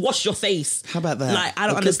easily just wash your face. How about that? Like, I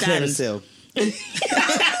don't understand.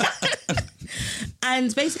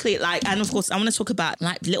 And basically, like, and of course, I want to talk about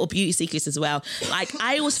like little beauty secrets as well. Like,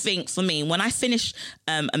 I always think, for me, when I finish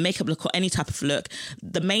a makeup look or any type of look,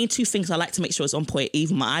 the main two things I like to make sure is on point,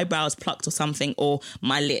 either my eyebrows plucked or something, or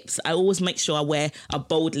my lips. I always make sure I wear a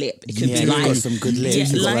bold lip. It could be you've like, got some good lips. Yeah,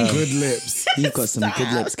 as like, well. Good lips. You've got some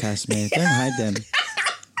good lips, Cashmere. Don't hide them.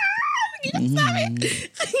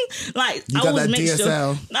 Like, You I got always that make DSL.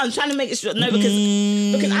 sure. No, I'm trying to make sure. No,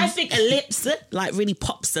 because I think a lips like really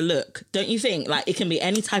pops the look. Don't you think? Like, it can be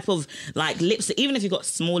any type of like lipstick, even if you've got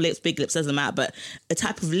small lips, big lips, doesn't matter. But a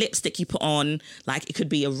type of lipstick you put on, like, it could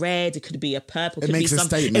be a red, it could be a purple, It makes a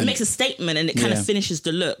statement. It makes a statement, and it kind Yeah. of finishes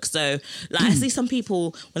the look. So, like, I see some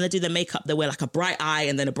people when they do their makeup, they wear like a bright eye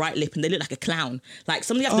and then a bright lip, and they look like a clown. Like,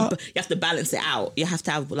 somebody you have to balance it out. You have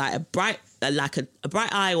to have like a bright. Like a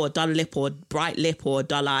bright eye or a dull lip or a bright lip or a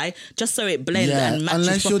dull eye, just so it blends Yeah, and matches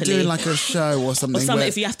unless properly. you're doing like a show or something. Or something where-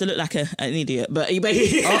 if you have to look like an idiot. But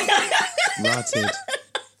Rotted.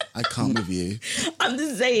 I can't with you. I'm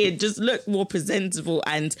just saying, just look more presentable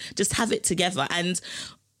and just have it together. And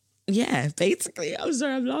yeah, basically, I'm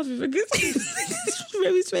sorry, I'm laughing because it's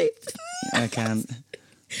very sweet. I can't.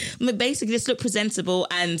 But basically, just look presentable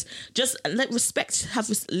and just let respect, have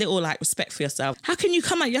this little like respect for yourself. How can you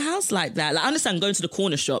come out your house like that? Like, I understand going to the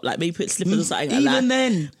corner shop, like maybe put slippers or something like that. Even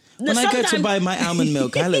then, when I go to buy my almond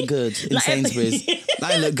milk, I look good in Like- Sainsbury's.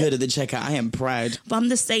 I look good at the checkout. I am proud. But I'm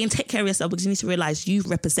just saying, take care of yourself, because you need to realise you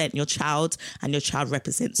represent your child and your child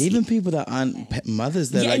represents you. Even people that aren't mothers,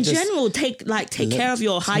 they're Yeah, like in just... general, take care of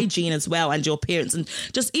your hygiene as well and your appearance, and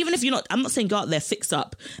just even if you're not, I'm not saying go out there fix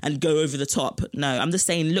up and go over the top. No, I'm just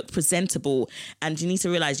saying look presentable, and you need to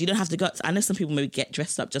realize you don't have to go. I know some people maybe get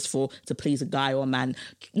dressed up just to please a guy or a man.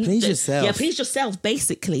 Please yourself. Yeah, please yourself.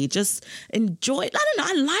 Basically, just enjoy it. I don't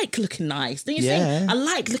know. I like looking nice. Don't you Yeah. think? I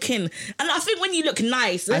like looking, and I think when you look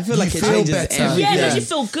nice, I feel like it feel changes better. everything. yeah, Yeah. because you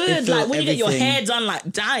feel good. feel Like when you get your everything. hair done, like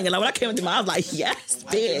dying. And like when I came into my house, like, yes,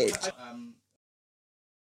 bitch.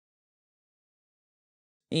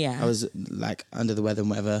 Yeah. I was like under the weather and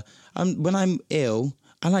whatever. When I'm ill,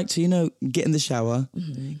 I like to, get in the shower,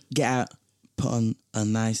 get out, put on a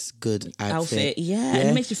nice, good outfit. Yeah, and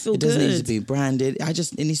it makes you feel It doesn't need to good. be branded.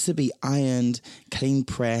 It needs to be ironed, clean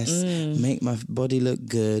pressed, make my body look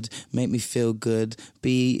good, make me feel good,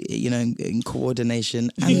 be, in coordination.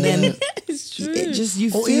 And then It's true. it just,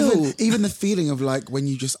 you Or feel... even the feeling of like when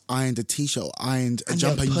you just ironed a t-shirt or ironed a And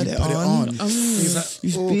jumper, then you put put it it on. on. It's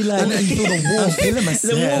like, You oh, be like, and then you feel the warmth. I'm feeling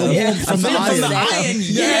myself. Yeah, from I the feel it from the iron. iron.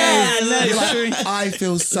 Yeah, Yeah, no, You're it's like, I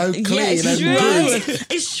feel so clean Yeah, it's and true. good.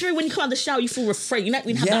 It's true. When you come out of the shower, you feel refreshed. You know,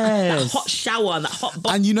 when you have that Yes. hot shower, that hot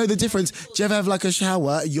bath. And you know the difference. Do you ever have like a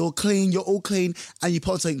shower, you're clean, you're all clean, and you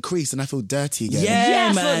put on something creased and I feel dirty again? Yeah,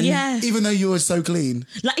 I feel- man. yeah. Even though you were so clean.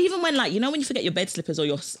 Like, even when, like, when you forget your bed slippers or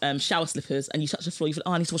your shower slippers and you touch the floor, you feel,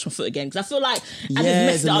 I need to wash my foot again. Because I feel like I Yeah, just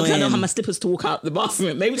messed it's it up. 'Cause I don't annoying. have my slippers to walk out the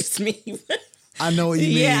bathroom. Maybe it's me. I know what you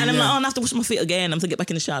mean. Yeah, and I'm like, I have to wash my feet again. I'm to get back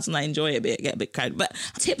in the shower and I enjoy it a bit, get a bit crowded. But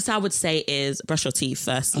tips I would say is brush your teeth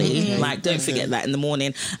firstly. Like, don't forget that in the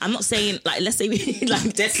morning. I'm not saying, like, let's say,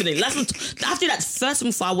 like, definitely. I have to do that first thing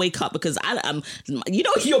before I wake up because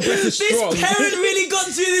your breath is strong. really got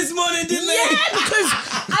to you this morning, didn't Yeah, because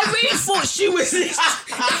I really thought she was.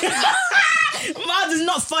 Mars is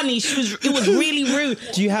not funny. It was really rude.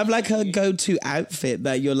 Do you have like a go-to outfit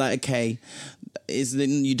that you're like, okay,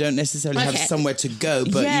 you don't necessarily have Okay. somewhere to go,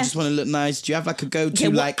 but Yeah. you just want to look nice? Do you have like a go-to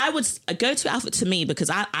Okay, like... I would a go-to outfit to me because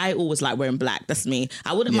I always like wearing black. That's me.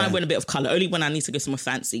 I wouldn't mind Yeah. wearing a bit of colour, only when I need to go somewhere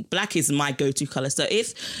fancy. Black is my go-to colour. So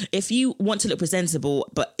if you want to look presentable,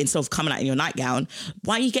 but instead of coming out in your nightgown,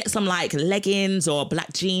 why don't you get some like leggings or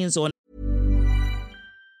black jeans or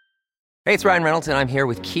Hey, it's Ryan Reynolds, and I'm here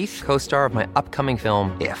with Keith, co-star of my upcoming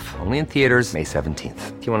film, If, only in theaters May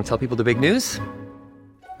 17th. Do you want to tell people the big news?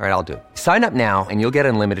 All right, I'll do it. Sign up now and you'll get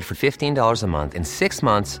unlimited for $15 a month and 6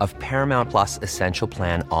 months of Paramount Plus Essential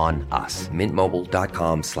Plan on us.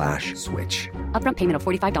 MintMobile.com/switch. Upfront payment of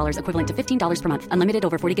 $45 equivalent to $15 per month. Unlimited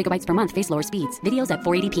over 40 gigabytes per month. Face lower speeds. Videos at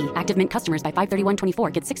 480p. Active Mint customers by 531.24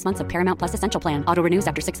 get 6 months of Paramount Plus Essential Plan. Auto renews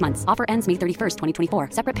after 6 months. Offer ends May 31st, 2024.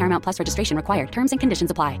 Separate Paramount Plus registration required. Terms and conditions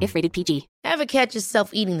apply if rated PG. Ever catch yourself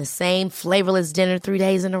eating the same flavorless dinner 3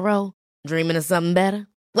 days in a row? Dreaming of something better?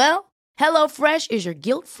 Well, HelloFresh is your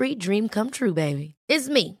guilt-free dream come true, baby. It's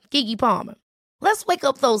me, Keke Palmer. Let's wake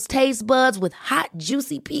up those taste buds with hot,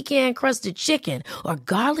 juicy pecan-crusted chicken or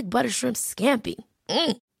garlic butter shrimp scampi.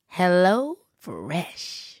 Hello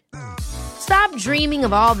Fresh. Stop dreaming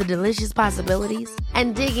of all the delicious possibilities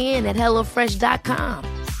and dig in at HelloFresh.com.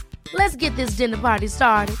 Let's get this dinner party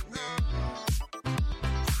started.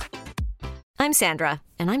 I'm Sandra,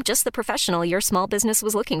 and I'm just the professional your small business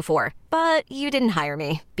was looking for. But you didn't hire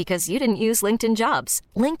me because you didn't use LinkedIn Jobs.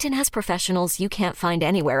 LinkedIn has professionals you can't find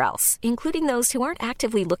anywhere else, including those who aren't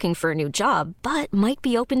actively looking for a new job, but might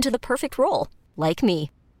be open to the perfect role, like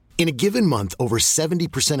me. In a given month, over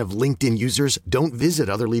 70% of LinkedIn users don't visit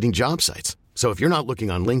other leading job sites. So if you're not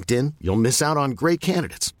looking on LinkedIn, you'll miss out on great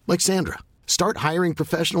candidates like Sandra. Start hiring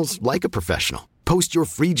professionals like a professional. Post your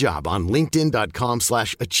free job on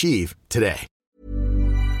linkedin.com/achieve today.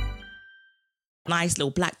 Nice little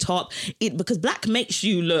black top, because black makes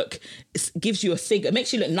you look, gives you a figure, it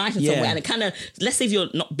makes you look nice in some way, and it kind of, let's say if you're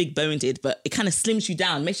not big boned, but it kind of slims you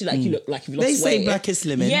down, makes you like you look like you've lost weight. They say black is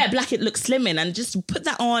slimming. Yeah, black, it looks slimming, and just put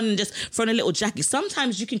that on and just throw in a little jacket.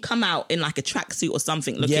 Sometimes you can come out in like a tracksuit or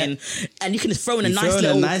something looking, and you can just throw in a nice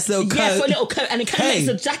little coat. Yeah, for a little coat, and it kind of makes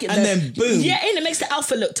the jacket and then boom. Yeah, and it makes the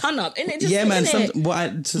outfit look ton up. And it just, yeah, man. Sorry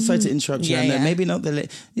to interrupt you. Yeah. Maybe not the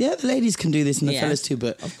ladies can do this and the fellas too,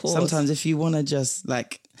 but sometimes if you want to just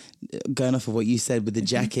like, going off of what you said with the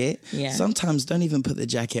jacket, sometimes don't even put the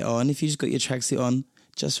jacket on. If you just got your tracksuit on,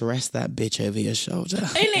 just rest that bitch over your shoulder.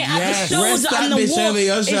 Isn't it? At the shoulder, rest that bitch over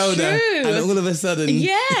your shoulder. True. And all of a sudden,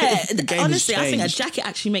 honestly, I think a jacket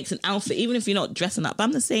actually makes an outfit, even if you're not dressing up. But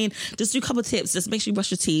I'm just saying, just do a couple of tips. Just make sure you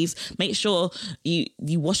brush your teeth. Make sure you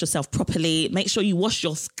wash yourself properly. Make sure you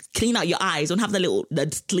clean out your eyes. Don't have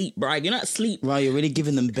the sleep brag. You're not sleep. Right, you're really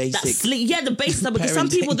giving them basic. The basic stuff, because some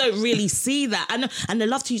people don't really see that. And they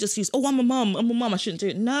love to just use, I'm a mum, I shouldn't do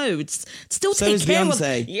it. No, it's still take care of.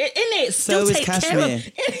 Beyonce. Yeah, innit? Still so take is care of.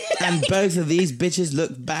 And both of these bitches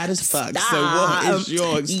look bad as fuck. Stop. So what is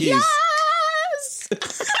your excuse? Yes!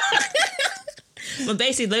 But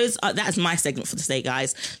basically, that's my segment for today,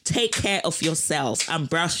 guys. Take care of yourself and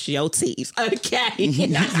brush your teeth. Okay.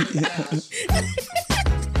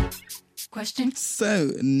 Question.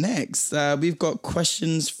 So next, we've got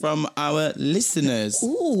questions from our listeners.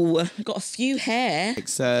 Ooh, got a few here.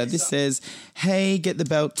 This says, hey, Get the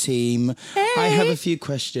Belt team. Hey. I have a few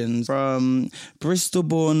questions from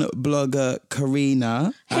Bristol-born blogger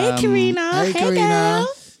Karina. Hey, Karina. Hey, Karina. Girl.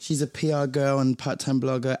 She's a PR girl and part-time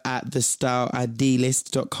blogger at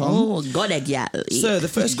thestyleidealist.com. Oh, got it, yeah. So the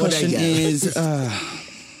first question is...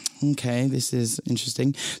 okay, this is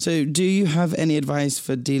interesting. So, do you have any advice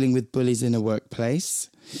for dealing with bullies in a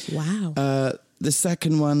workplace? Wow. The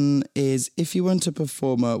second one is, if you weren't a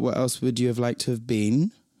performer, what else would you have liked to have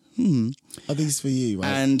been? Are these for you, right?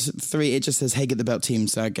 And 3, it just says, hey, Get the Belt team,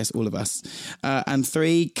 so I guess all of us. And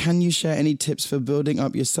 3, can you share any tips for building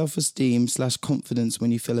up your self-esteem / confidence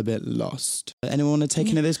when you feel a bit lost? Anyone want to take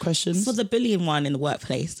any of those questions? For the bullying one in the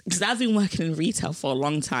workplace, because I've been working in retail for a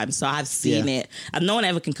long time, so I've seen it. And no one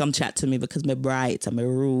ever can come chat to me because I'm bright, I'm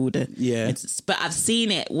rude. Yeah. But I've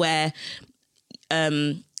seen it where...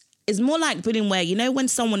 it's more like bullying where, when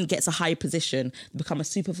someone gets a high position, become a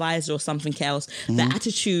supervisor or something else, their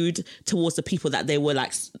attitude towards the people that they were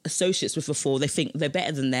like associates with before, they think they're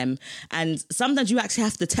better than them. And sometimes you actually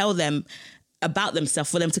have to tell them about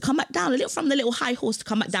themselves for them to come back down from the little high horse to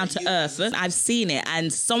come back down to earth. I've seen it.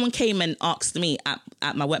 And someone came and asked me at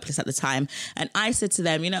my workplace at the time, and I said to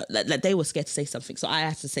them, that they were scared to say something. So I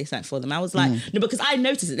had to say something for them. I was like, no, because I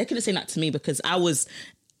noticed it. They couldn't say that to me because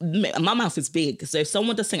my mouth is big. So if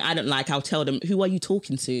someone does something I don't like, I'll tell them, who are you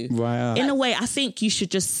talking to? Right. In a way, I think you should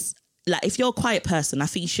just like, if you're a quiet person, I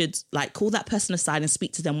think you should like call that person aside and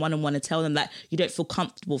speak to them one-on-one and tell them that you don't feel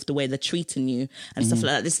comfortable with the way they're treating you and stuff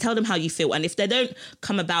like that. Just tell them how you feel. And if they don't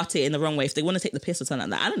come about it in the wrong way, if they want to take the piss or something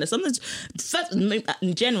like that, I don't know, sometimes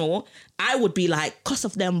in general, I would be like, cuss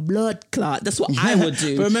off them blood clot. That's what I would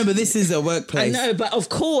do. But remember, this is a workplace. I know, but of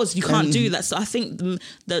course you can't do that. So I think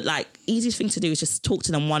the like easiest thing to do is just talk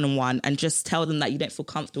to them one-on-one and just tell them that you don't feel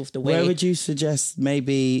comfortable with the way. Where would you suggest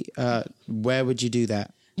maybe, where would you do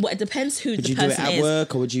that? Well, it depends who would the you person do it at is.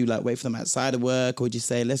 work, or would you like wait for them outside of work, or would you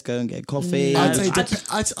say let's go and get coffee?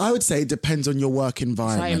 I would say it depends on your work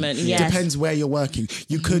environment. Yes. Depends where you're working.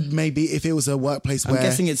 You could maybe, if it was a workplace I'm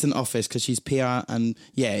guessing it's an office because she's PR, and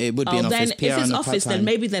it would be an office. Then PR if it's and office, then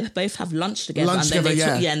maybe they both have lunch together.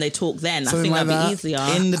 And they talk then. Something I think like that'd be easier.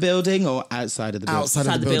 In the building or outside of the building? Outside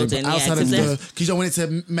of the building. Outside of the, because you don't want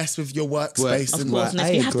it to mess with your workspace. Of course, and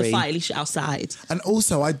if you have to fight, at least you're outside. And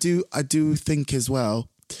also, I do think as well,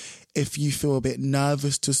 if you feel a bit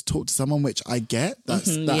nervous to talk to someone, which I get, that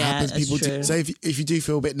happens. People do. So if you do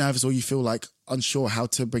feel a bit nervous or you feel like unsure how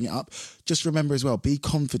to bring it up, just remember as well, be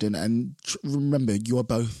confident and remember you are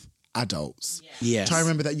both adults. Yes. Try to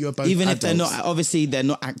remember that you are both even adults. if they're not, obviously they're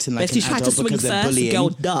not acting like an adult because they're bullying. Girl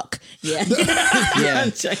duck. Yeah. Yeah.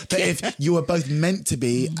 But if you are both meant to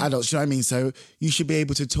be adults, you know what I mean? So you should be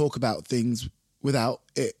able to talk about things without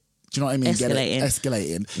it. Do you know what I mean?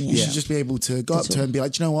 Escalating. You should just be able to go up to her and be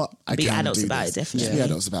like, do you know what? I be can adults do about this. it, definitely. Just be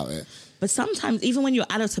adults about it. But sometimes, even when you're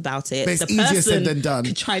adult about it, but it's the easier person said than done.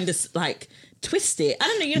 could try and just like twist it. I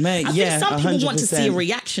don't know. You know, Mate, I think some people want to see a 100%.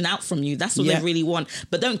 reaction out from you. That's what they really want.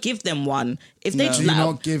 But don't give them one. If they Do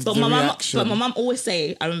not give the reaction. But my mum always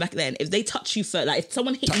say, I remember back then, if they touch you first, like if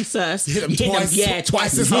someone hit you first, You hit them you hit twice them,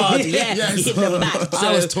 twice as hard. Yes. You hit them back.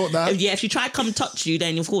 I was taught that. If you try to come touch you,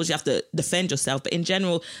 then of course you have to defend yourself. But in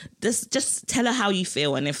general, just tell her how you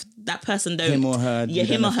feel, and if that person don't, Him or her,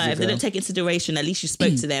 if they don't take consideration, at least you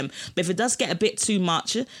spoke to them. But if it does get a bit too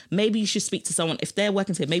much, maybe you should speak to someone. If they're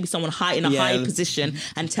working together, maybe someone in a higher position,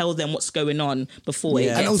 and tell them what's going on before it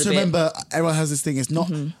gets And also a bit. remember, everyone has this thing. It's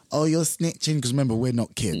not, oh, you're snitching, because remember, we're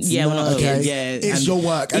not kids. Yeah, we're not kids. Yeah, It's and your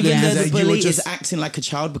work. Even And though then the you bully were just is acting like a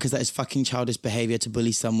child, because that is fucking childish behaviour to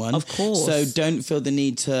bully someone. Of course. So don't feel the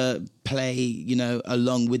need to play,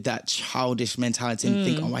 along with that childish mentality and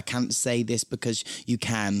think, oh, I can't say this because you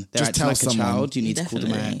can. They're Just acting tell like someone. a child. You need to call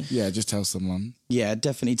them out. Yeah, just tell someone. Yeah,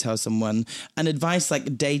 definitely tell someone. And advice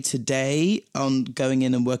like day to day on going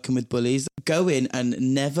in and working with bullies, go in and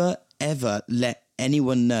never, ever let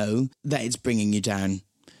anyone know that it's bringing you down.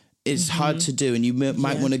 It's hard to do, and you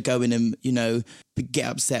might want to go in and, get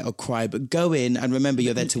upset or cry, but go in and remember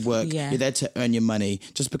you're there to work. Yeah. You're there to earn your money.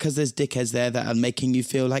 Just because there's dickheads there that are making you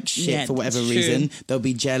feel like shit for whatever it's reason, true. they'll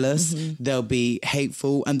be jealous, they'll be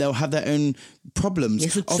hateful, and they'll have their own problems.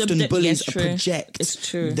 Yes, it's Often bullies true. project It's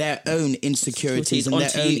true. their own insecurities and their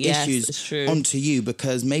onto own you. Yes, issues it's true. onto you,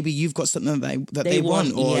 because maybe you've got something that they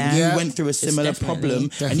want, or yeah. you went through a similar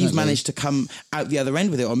problem and you've managed to come out the other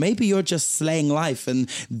end with it, or maybe you're just slaying life and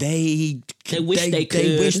they wish they could.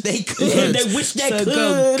 They wish they could. They wish they so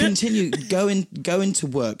could. Go into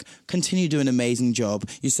work, continue doing an amazing job.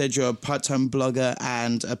 You said you're a part-time blogger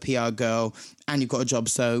and a PR girl, and you've got a job,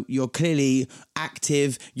 so you're clearly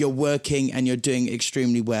active, you're working, and you're doing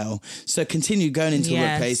extremely well. So continue going into the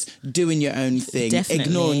workplace, doing your own thing,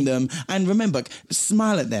 ignoring them, and remember,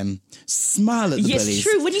 smile at them. Smile at the bullies. It's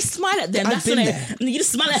true. When you smile at them, I've that's been when there. you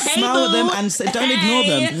just smile at, hey, Smile at them boo. and say, don't ignore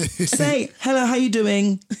them. Say, hello, how you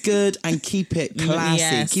doing? Good. And keep it classy.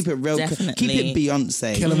 Yes, keep it real. definitely. Keep it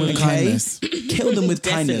Beyonce. Kill them with kindness. Kill them with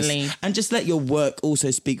kindness. Definitely. And just let your work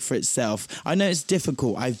also speak for itself. I know it's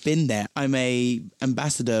difficult. I've been there. I'm a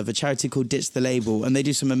ambassador of a charity called Ditch the Label, and they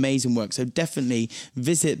do some amazing work. So definitely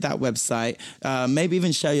visit that website. Maybe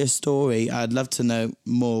even share your story. I'd love to know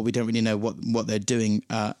more. We don't really know what they're doing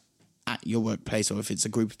at your workplace, or if it's a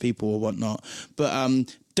group of people or whatnot. But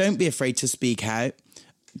don't be afraid to speak out.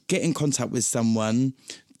 Get in contact with someone.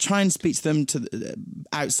 Try and speak to them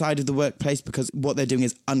outside of the workplace, because what they're doing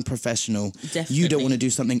is unprofessional. Definitely. You don't want to do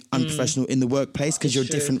something unprofessional in the workplace, because you're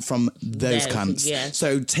true. different from those cunts. Yes.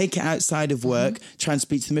 So take it outside of work. Try and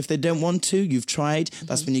speak to them. If they don't want to, you've tried.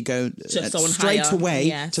 That's when you go someone straight higher. away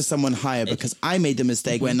Yes. to someone higher, because I made the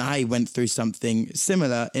mistake when I went through something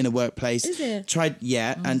similar in a workplace. Is it?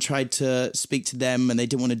 Tried to speak to them, and they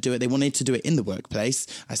didn't want to do it. They wanted to do it in the workplace.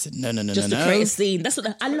 I said, no. Just to create a scene. That's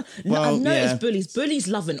what I've noticed. Bullies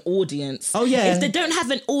love an audience. Oh, yeah. If they don't have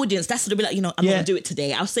an audience, that's what they'll be like, I'm going to do it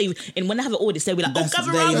today. I'll say, and when they have an audience, they'll be like, come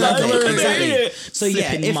around, exactly. So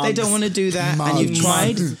Flipping if they mugs. don't want to do that and you've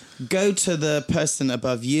tried, go to the person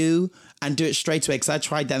above you and do it straight away. Because I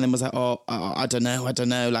tried that and then was like, I don't know.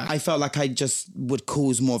 Like, I felt like I just would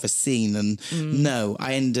cause more of a scene. And no,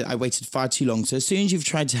 I waited far too long. So as soon as you've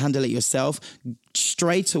tried to handle it yourself,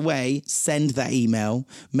 straight away, send that email,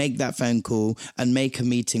 make that phone call, and make a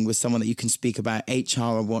meeting with someone that you can speak about HR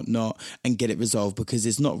or whatnot and get it resolved, because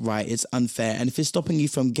it's not right. It's unfair. And if it's stopping you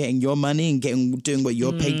from getting your money and doing what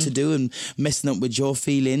you're paid to do and messing up with your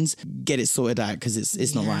feelings, get it sorted out, because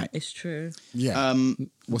it's not right. It's true. Yeah.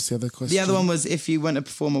 What's the other question? The other one was, if you weren't a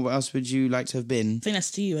performer, what else would you like to have been? I think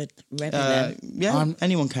that's to you, Remy. Yeah,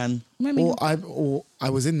 anyone can. Or I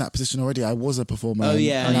was in that position already. I was a performer. Oh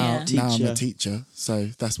yeah, now I'm a teacher. So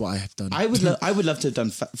that's what I have done. I would love to have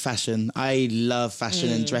done fashion. I love fashion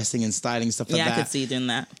and dressing and styling, stuff like that. Yeah, I could see you doing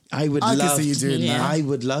that. I could see you doing that. I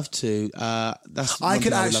would love to. I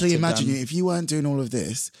could actually imagine you if you weren't doing all of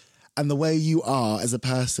this. And the way you are as a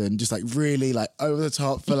person, just like really like over the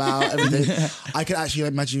top, full out, everything. I could actually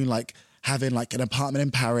imagine you like having like an apartment in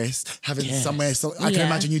Paris, having somewhere. So I can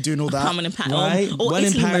imagine you doing all that. Apartment in Paris, right? Or Italy,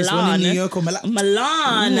 in Paris, Milan. one in New York, or Milan.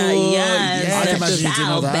 Milan, yes. I can imagine you doing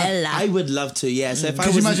all that. Bella. I would love to. Yeah. So if I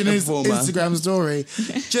Could was you imagine a his performer, Instagram story?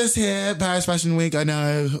 Just here, Paris Fashion Week. I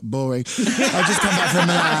know, boring. I just come back from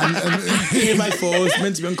Milan. And here by force,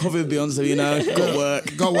 meant to be on coffee with Beyonce. You know, got work.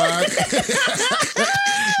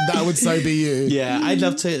 That would so be you. Yeah, I'd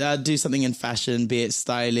love to do something in fashion, be it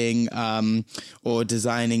styling or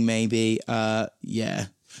designing maybe. Yeah.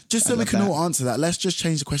 Just so we can all answer that, let's just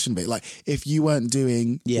change the question a bit. Like, if you weren't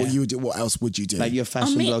doing what you would do, what else would you do? Like your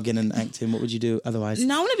fashion blogging and acting, what would you do otherwise?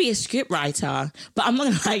 No, I want to be a script writer. But I'm not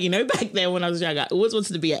going to lie, you know, back then when I was young, I always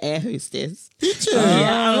wanted to be an air hostess. Did you?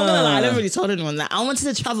 Yeah, I'm not going to lie, I never really told anyone that. I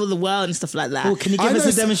wanted to travel the world and stuff like that. Well, can you give us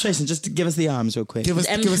a demonstration? Just to give us the arms real quick. Give us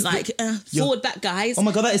like, forward, back, guys. Oh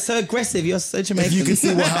my God, that is so aggressive. You're so Jamaican. If you can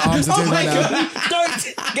see what her arms are doing right now.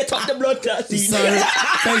 Don't get off the blood clot. So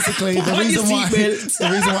basically, the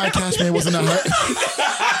reason why Cashmere wasn't a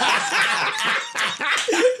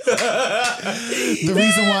the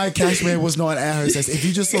reason why Cashmere was not an air hostess, if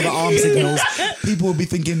you just saw the arm signals, people would be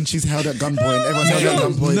thinking she's held at gunpoint. Everyone's held at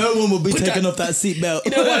gunpoint. No one will be taking off that seatbelt.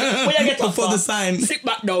 You know what? When I get off before the sign. Sit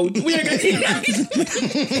back down.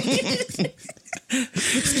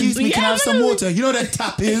 Excuse me, can I have some water? You know what that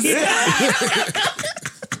tap is?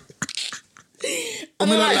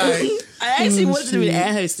 I actually wanted to be an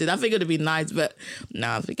air hostess. I think it would be nice, but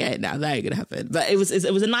no, forget it now. That ain't gonna happen. But it was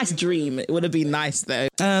a nice dream. It would have been nice though.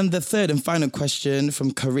 And the third and final question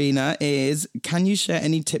from Karina is: can you share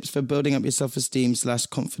any tips for building up your self-esteem /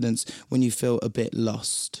 confidence when you feel a bit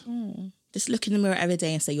lost? Just look in the mirror every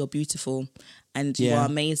day and say you're beautiful and you are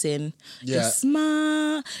amazing. You're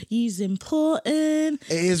smart. You're important.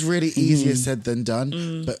 It is really easier said than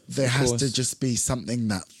done, but there has to just be something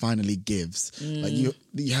that finally gives. Like you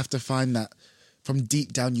have to find that from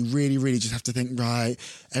deep down. You really, really just have to think, right,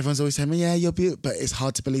 everyone's always saying, yeah, you're beautiful, but it's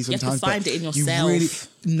hard to believe sometimes. You have to find it in yourself.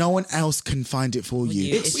 No one else can find it for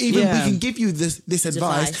you. We can give you this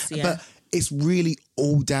advice, but it's really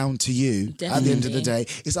all down to you. Definitely. At the end of the day.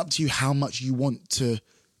 It's up to you how much you want to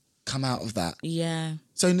come out of that. Yeah.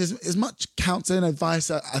 So as much counsel and advice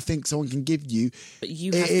I think someone can give you, but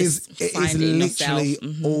you have to find it literally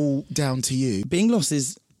all down to you. Being lost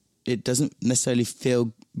it doesn't necessarily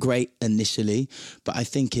feel great initially, but I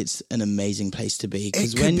think it's an amazing place to be,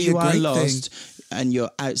 because when you are lost and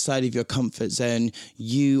you're outside of your comfort zone,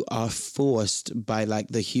 you are forced by like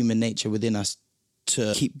the human nature within us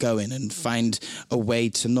to keep going and find a way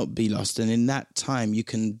to not be lost. And in that time, you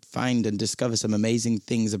can find and discover some amazing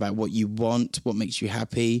things about what you want, what makes you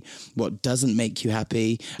happy, what doesn't make you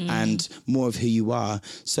happy, and more of who you are.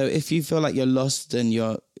 So if you feel like you're lost and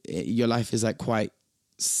your life is like quite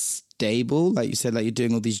stable, like you said, like you're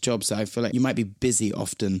doing all these jobs that I feel like you might be busy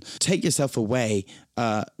often, take yourself away.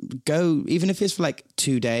 Go, even if it's for like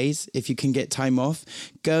 2 days, if you can get time off,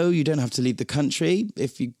 go. You don't have to leave the country.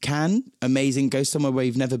 If you can, amazing. Go somewhere where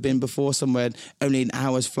you've never been before, somewhere only an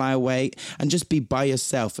hour's fly away, and just be by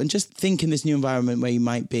yourself and just think in this new environment where you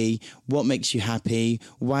might be, what makes you happy,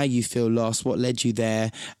 why you feel lost, what led you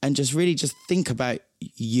there, and just really just think about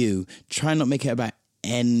you. Try not make it about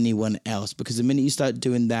anyone else, because the minute you start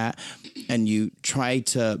doing that and you try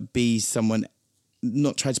to be someone,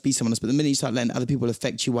 not try to be someone else, but the minute you start letting other people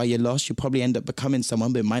affect you while you're lost, you'll probably end up becoming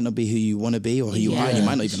someone, but it might not be who you want to be or who you are, and you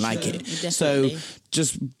might not even like it. Definitely. So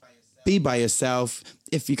just be by yourself.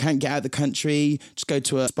 if you can't get out of the country, just go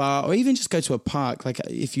to a spa or even just go to a park. Like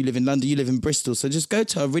if you live in London, you live in Bristol. So just go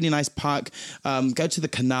to a really nice park, go to the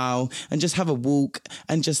canal and just have a walk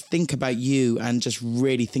and just think about you and just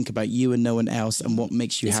really think about you and no one else and what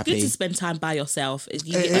makes you happy. It's good to spend time by yourself.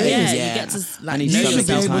 You is. get to like, I need know to You should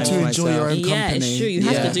be yourself. able to enjoy your own company. Yeah, it's true. You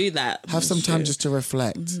have to do that. Have some time just to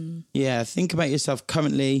reflect. Yeah, think about yourself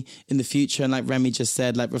currently, in the future, and like Remy just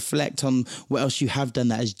said, like reflect on what else you have done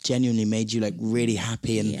that has genuinely made you like really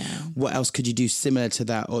happy, and what else could you do similar to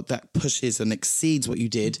that or that pushes and exceeds what you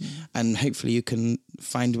did, and hopefully you can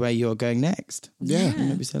find where you're going next. Yeah. You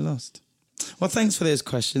won't be so lost. Well, thanks for those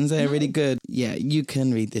questions. They're really good. Yeah, you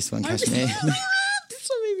can read this one, Kashmir. This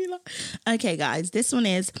one made me laugh. Okay, guys, this one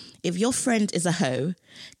is: if your friend is a hoe,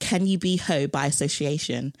 can you be hoe by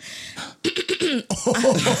association? When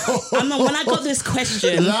I got this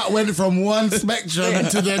question, That went from one spectrum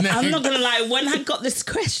to the next. I'm not gonna lie. When I got this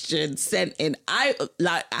question sent in, I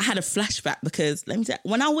had a flashback because let me tell you,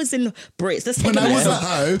 when I was in Brits, let's take When it I back. was a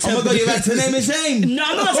hoe. Oh my God, you're about to name a shame. No,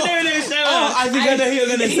 I'm not gonna say anything. Oh, I think I know who you're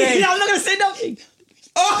gonna say. No, I'm not gonna say nothing.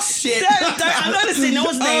 Oh shit! I'm not gonna say no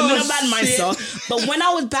one's name. I'm not bad shit. myself. But when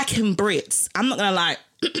I was back in Brits, I'm not gonna lie.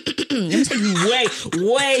 Let me take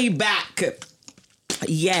you way back.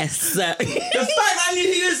 Yes. The fact I knew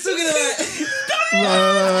who you was talking about.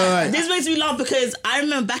 Right. This makes me laugh because I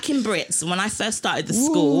remember back in Brits when I first started the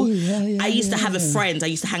school, I used to have a friend. I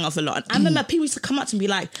used to hang off a lot. And I remember people used to come up to me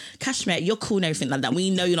like, Kashmir, you're cool and everything like that. We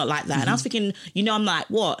know you're not like that. And I was thinking, I'm like,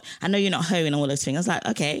 what? I know you're not hoe and all those things. I was like,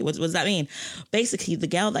 okay, what does that mean? Basically, the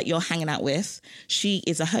girl that you're hanging out with, she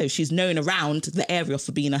is a hoe. She's known around the area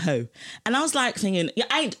for being a hoe. And I was like thinking,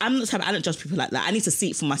 I'm not type, I don't judge people like that. I need to see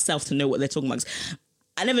it for myself to know what they're talking about.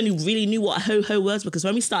 I never really knew what a ho-ho was because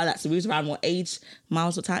when we started that, so we was around what age,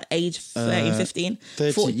 Miles, what time? Age 13, 15?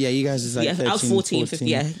 13, yeah, you guys was like 13, I was 14, 14.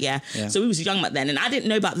 15, yeah. So we was young back then and I didn't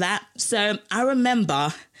know about that. So I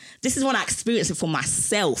remember, this is when I experienced it for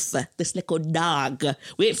myself, this little dog.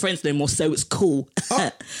 We ain't friends no more, so it's cool.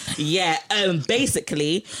 Yeah,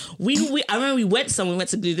 basically, I remember we went somewhere, we went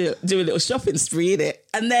to do a little shopping spree, innit?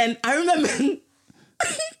 And then I remember...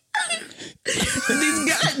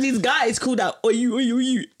 these guys called out, oh you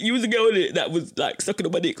was a girl that was like sucking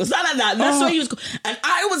on my dick or something like that. That's what he was called. And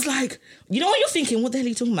I was like, you know what you're thinking? What the hell are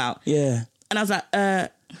you talking about? Yeah. And I was like,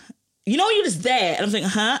 you're just there. And I'm thinking,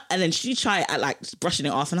 huh? And then she tried at like brushing it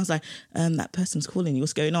off. And I was like, that person's calling you.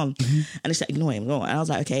 What's going on? And she's like, ignore him. And I was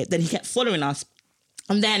like, okay. Then he kept following us.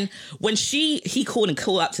 And then when he called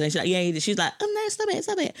up to her, she's like, yeah, she's like, oh no, stop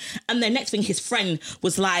it. And then next thing his friend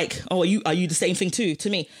was like, oh, are you the same thing too to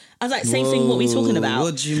me? I was like, same thing, what are we talking about?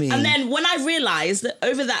 What do you mean? And then when I realised that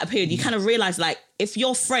over that period, you kind of realise like if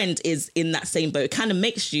your friend is in that same boat, it kind of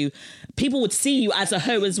makes you, people would see you as a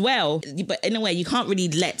hoe as well. But in a way, you can't really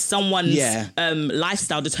let someone's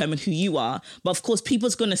lifestyle determine who you are. But of course,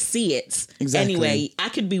 people's going to see it anyway. I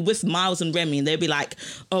could be with Miles and Remy and they'd be like,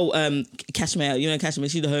 oh, Kashmir, Kashmir,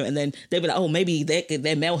 she's a hoe. And then they'd be like, oh, maybe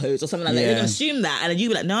they're male hoes or something like that. They're going to assume that. And then you'd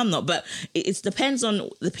be like, no, I'm not. But it depends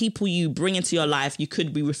on the people you bring into your life. You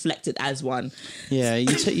could be reflected as one. Yeah,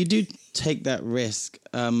 you do take that risk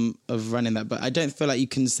of running that, but I don't feel like you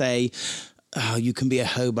can say, oh, you can be a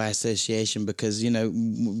hoe by association because,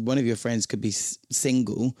 one of your friends could be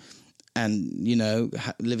single and,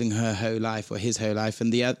 living her hoe life or his hoe life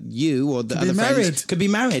and you or the other friends could be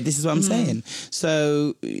married. This is what I'm saying.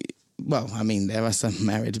 So... Well, I mean, there are some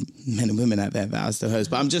married men and women out there that are still hoes,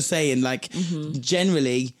 but I'm just saying, like,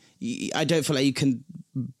 generally, I don't feel like you can...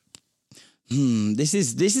 This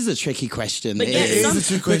is a tricky question. But It is a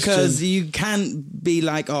tricky question. Because you can't be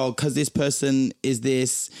like, oh, because this person is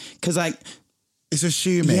this... Because, like... It's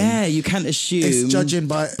assuming. Yeah, you can't assume. It's judging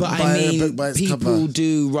by a book by its people cover.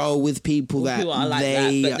 do roll with people that who are like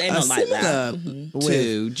they that, but they're are not like that.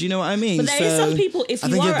 to. Do you know what I mean? But there is some people, if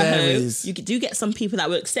you are a hoe, you do get some people that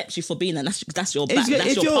will accept you for being that. That's your back,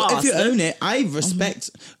 that's your past. If you own it, I respect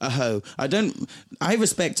a hoe. I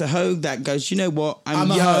respect a hoe that goes, you know what, I'm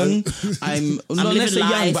young. I'm not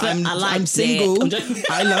necessarily young, but I'm single.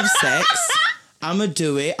 I love sex. I'm going to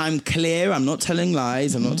do it. I'm clear. I'm not telling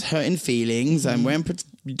lies. I'm not hurting feelings. I'm wearing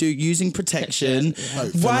using protection.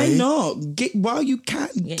 Why not? While you can,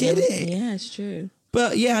 get it. Yeah, it's true.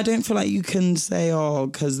 But yeah, I don't feel like you can say, oh,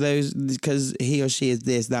 because he or she is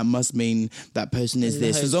this, that must mean that person is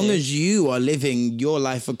this. As long as you are living your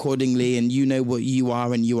life accordingly and you know what you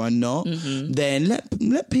are and you are not, then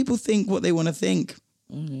let people think what they want to think.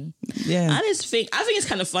 Yeah. I think it's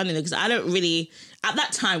kind of funny because I don't really, at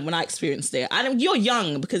that time when I experienced it, you're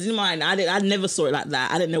young because in mine, I never saw it like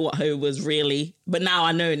that. I didn't know what hoe was really, but now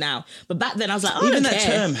I know now. But back then I was like, oh, even I don't that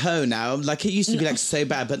care. term hoe now, like it used to be like so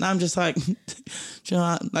bad, but now I'm just like, do you know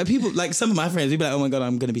what? Like people, like some of my friends, they'd be like, oh my God,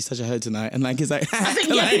 I'm going to be such a hoe tonight. And like, it's like, I think,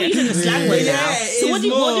 yeah, people using the slang word now. Yeah, So what do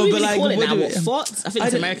we really like, call it now? do What, thoughts? I think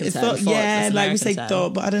it's American term. Thought, yeah, like American we say term.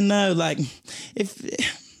 thought, but I don't know, like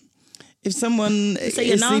if someone is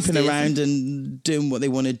sleeping around and doing what they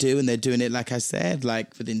want to do and they're doing it, like I said,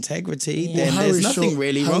 like with integrity, then there's nothing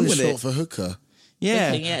really wrong with it. Short for hooker.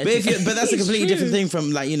 Yeah, but that's a completely different thing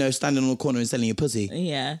from like, standing on a corner and selling your pussy.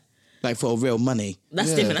 Yeah. Like for real money.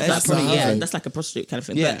 That's different. That's that's like a prostitute kind of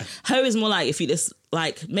thing. Yeah. But hoe is more like if you just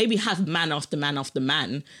like maybe have man after man after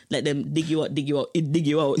man, let them dig you out. So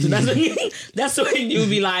that's when you'll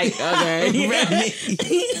be like, okay.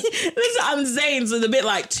 That's what I'm saying. So it's a bit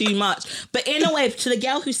like too much. But in a way, to the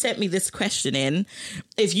girl who sent me this question in,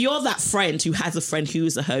 if you're that friend who has a friend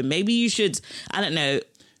who's a hoe, maybe you should, I don't know,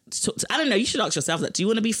 you should ask yourself that. Do you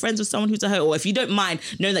want to be friends with someone who's a hoe? Or if you don't mind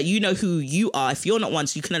knowing that you know who you are, if you're not one,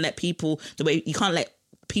 so you can let people, the way you can't let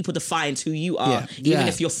people define who you are, even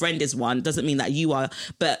if your friend is one, doesn't mean that you are.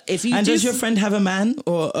 But if you does your friend have a man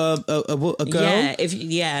or a girl?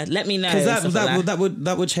 Yeah, let me know. Because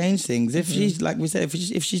that would change things. If she's like we said,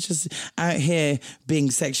 if she's just out here being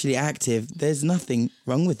sexually active, there's nothing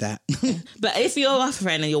wrong with that. But if you're a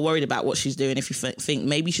friend and you're worried about what she's doing, if you think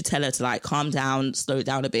maybe you should tell her to like calm down, slow it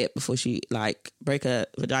down a bit before she like break her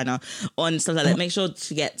vagina and stuff like that. Make sure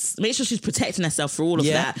she's protecting herself for all of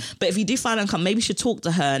that. But if you do find uncomfortable, maybe you should talk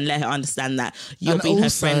to her and let her understand that you're being her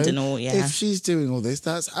friend and all. Yeah. If she's doing all this,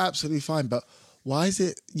 that's absolutely fine. But why is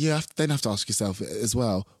it? You have to ask yourself as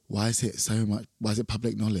well. Why is it so much? Why is it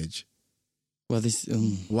public knowledge? Well,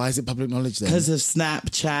 why is it public knowledge then? Because of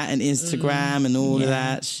Snapchat and Instagram and all of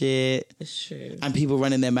that shit. It's true. And people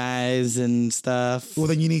running their mouths and stuff. Well,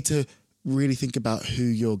 then you need to really think about who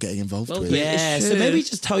you're getting involved with. Yeah, so maybe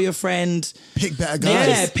just tell your friend. Pick better guys.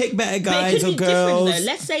 Yeah, pick better guys or girls.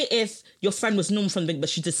 Let's say if your friend was normal from the beginning,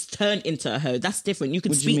 but she just turned into a hoe. That's different. You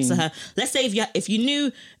could speak to her. Let's say if you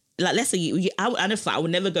knew, like, let's say I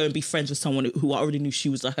would never go and be friends with someone who I already knew she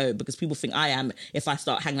was a hoe because people think I am if I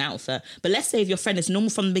start hanging out with her. But let's say if your friend is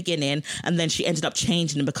normal from the beginning and then she ended up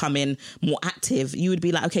changing and becoming more active, you would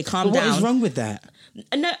be like, okay, calm down. What is wrong with that?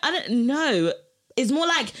 No, I don't know. It's more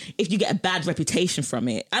like if you get a bad reputation from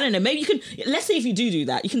it. I don't know. Maybe you can. Let's say if you do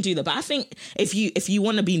that, you can do that. But I think if you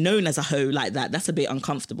want to be known as a hoe like that, that's a bit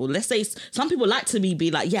uncomfortable. Let's say some people like to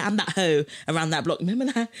be like, yeah, I'm that hoe around that block.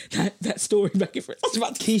 Remember that story back in France?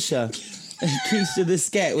 Keisha the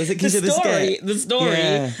Sket. Was it Keisha the Sket? The story.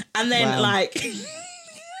 Yeah. And then like.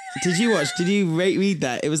 Did you read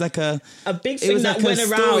that? It was like a big thing that went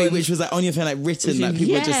around, which was like on your phone, like written, like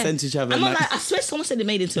people would just send to each other. I swear someone said it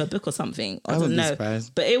made it into a book or something. I don't know,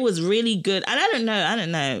 surprised. But it was really good. And I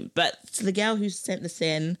don't know. But to the girl who sent this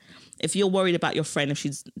in, if you're worried about your friend, if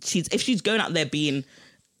she's going out there being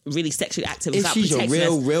really sexually active, if she's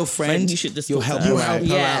your real friend, you should just help her out.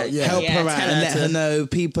 Help her out and let her know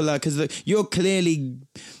people are because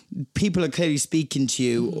people are clearly speaking to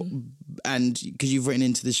you. And because you've written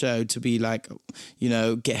into the show to be like,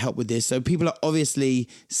 get help with this. So people are obviously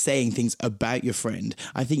saying things about your friend.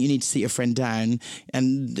 I think you need to sit your friend down,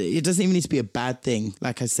 and it doesn't even need to be a bad thing.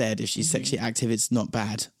 Like I said, if she's sexually active, it's not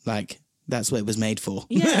bad. Like that's what it was made for.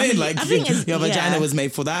 Yeah, like your vagina was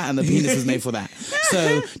made for that and the penis was made for that.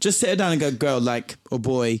 So just sit her down and go, girl, like, or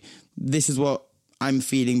boy, this is what I'm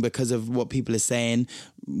feeling because of what people are saying.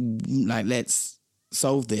 Like, let's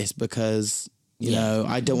solve this because... You know,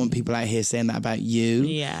 I don't want people out here saying that about you.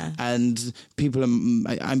 Yeah. And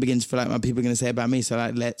I'm beginning to feel like what people are going to say about me. So,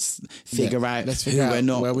 like, let's figure out who we're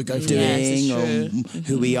not where we go doing or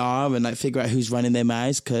who we are and, like, figure out who's running their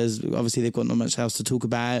mouths because obviously they've got not much else to talk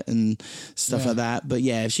about and stuff like that. But,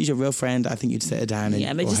 yeah, if she's your real friend, I think you'd sit her down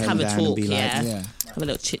and maybe just have a talk. Have a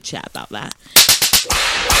little chit-chat about that.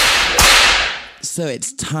 So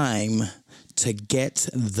it's time to get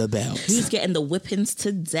the belt. Who's getting the whippings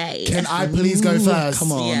today? Can I please go first?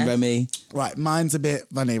 Come on, Remy. Right, mine's a bit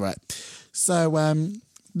funny, right? So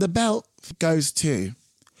the belt goes to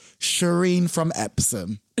Shireen from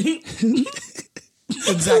Epsom. Exactly.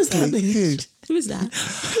 Who is that?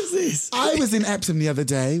 Who's this? I was in Epsom the other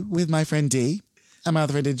day with my friend Dee and my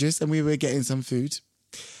other friend Idris, and we were getting some food.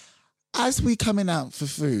 As we're coming out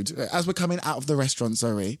of the restaurant,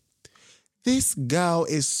 this girl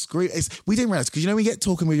is screaming. We didn't realize, because we get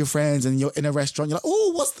talking with your friends and you're in a restaurant, you're like,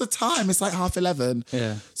 oh, what's the time? It's like 11:30.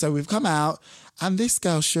 Yeah. So we've come out and this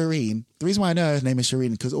girl, Shireen, the reason why I know her name is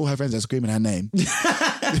Shireen because all her friends are screaming her name.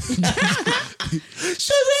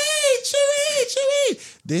 Shireen.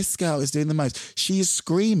 This girl is doing the most. She is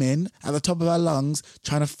screaming at the top of her lungs,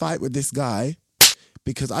 trying to fight with this guy.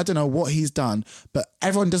 Because I don't know what he's done, but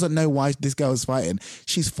everyone doesn't know why this girl is fighting.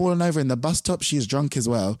 She's fallen over in the bus stop. She's drunk as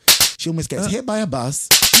well. She almost gets hit by a bus.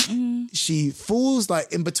 She falls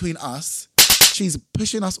like in between us. She's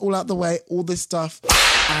pushing us all out the way, all this stuff.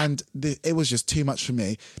 And it was just too much for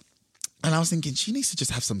me. And I was thinking, she needs to just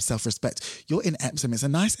have some self-respect. You're in Epsom. It's a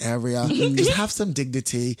nice area. Just have some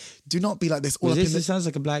dignity. Do not be like this. All This sounds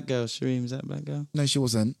like a black girl. Shireen, is that a black girl? No, she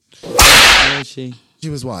wasn't. Where is she? She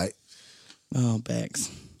was white. Oh,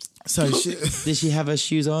 Bex. So did she have her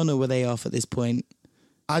shoes on or were they off at this point?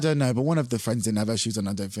 I don't know, but one of the friends didn't have her shoes on,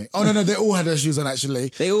 I don't think. Oh, no, they all had their shoes on,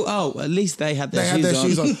 actually. At least they had their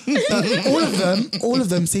shoes on. all of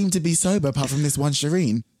them seemed to be sober, apart from this one,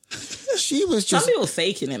 Shireen. She was just... Some people were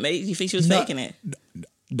faking it, mate. You think she was faking it?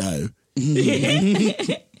 No.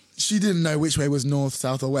 She didn't know which way was north,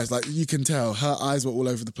 south, or west. Like, you can tell. Her eyes were all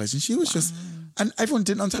over the place. And she was just... And everyone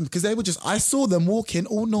didn't understand because they were just... I saw them walking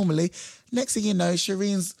all normally. Next thing you know,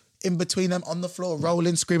 Shireen's in between them on the floor,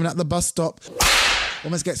 rolling, screaming at the bus stop.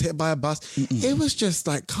 Almost gets hit by a bus. It was just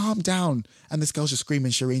like, calm down. And this girl's just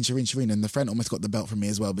screaming, Shireen. And the friend almost got the belt from me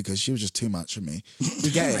as well because she was just too much for me.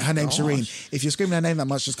 You get it? Her name's Shireen. If you're screaming her name that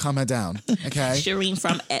much, just calm her down. Okay? Shireen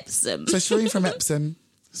from Epsom. So Shireen from Epsom,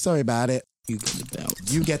 sorry about it. You get the belt.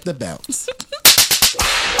 You get the belt.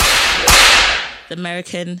 The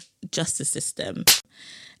American justice system.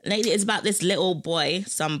 Lately, it's about this little boy,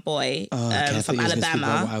 some boy from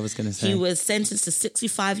Alabama. What I was going to say. He was sentenced to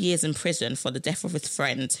 65 years in prison for the death of his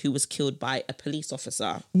friend who was killed by a police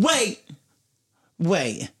officer. Wait.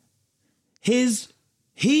 The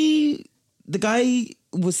guy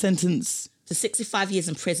was sentenced to 65 years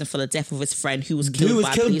in prison for the death of his friend who was killed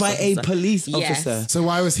by a police officer. So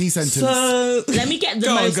why was he sentenced? So let me get the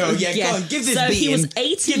go most. Go on. Give this so beating. He was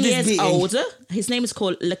 18 years beating. older. His name is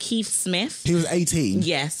called Lakeith Smith. He was 18?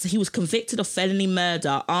 Yes. He was convicted of felony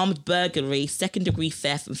murder, armed burglary, second-degree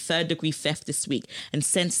theft, and third-degree theft this week and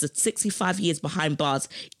sentenced to 65 years behind bars,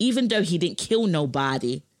 even though he didn't kill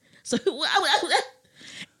nobody. So...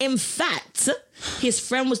 In fact, his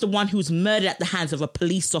friend was the one who was murdered at the hands of a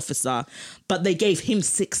police officer, but they gave him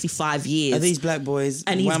 65 years. Are these black boys?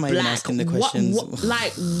 And Why he's am I black. even asking the questions?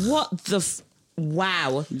 What the...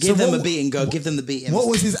 Wow. Give them a beating, girl. Give them the beating. What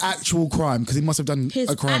was his actual crime? Because he must have done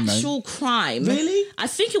a crime, His actual crime. Really? I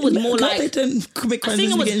think it was more like... They didn't commit crimes. I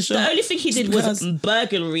think it was... The only thing he did was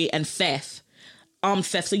burglary and theft. Armed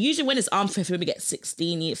theft. So usually when it's armed theft, maybe get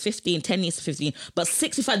 10 years to 15. But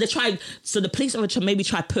 65, they tried. So the police officer maybe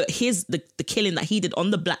tried to put the killing that he did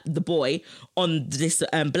on the boy on this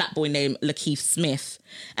black boy named Lakeith Smith.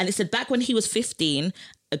 And it said back when he was 15,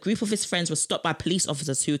 a group of his friends were stopped by police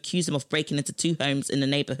officers who accused him of breaking into 2 homes in the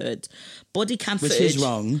neighborhood. Body cam footage. Which is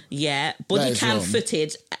wrong. Yeah. Body cam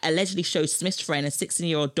footage allegedly shows Smith's friend, a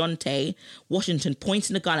 16-year-old Dante Washington,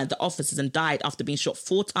 pointing a gun at the officers and died after being shot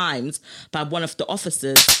 4 times by one of the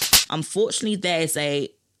officers. Unfortunately, there's a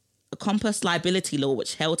compass liability law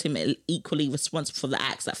which held him equally responsible for the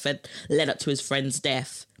acts that led up to his friend's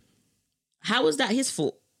death. How was that his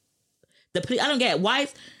fault? I don't get it. Why...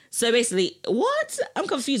 So basically, what? I'm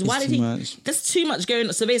confused. Why did he... There's too much going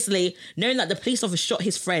on. So basically, knowing that the police officer shot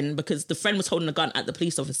his friend because the friend was holding a gun at the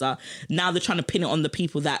police officer, now they're trying to pin it on the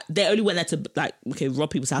people that... They only went there to, rob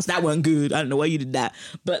people's house. That wasn't good. I don't know why you did that.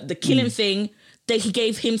 But the killing thing, he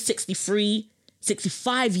gave him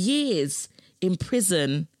 65 years in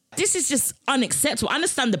prison. This is just unacceptable. I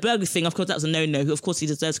understand the burglary thing. Of course, that was a no-no. Of course, he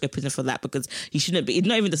deserves to go to prison for that because he shouldn't be. It's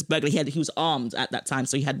not even just burglary. He was armed at that time,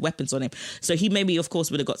 so he had weapons on him. So he maybe, of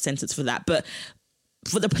course, would have got sentenced for that. But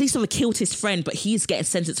for the police officer killed his friend, but he's getting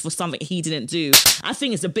sentenced for something he didn't do. I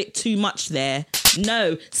think it's a bit too much there.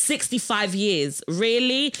 No, 65 years.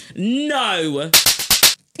 Really? No.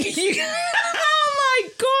 Oh my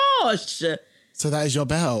gosh. So that is your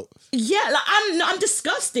belt? Yeah, I'm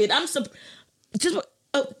disgusted.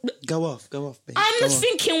 Go off, babe. I'm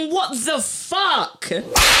thinking, what the fuck?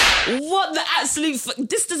 What the absolute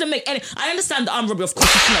this doesn't make any... I understand the armed robbery, of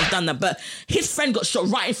course he shouldn't have done that, but his friend got shot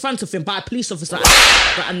right in front of him by a police officer.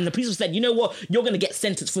 And the police officer said, you know what? You're going to get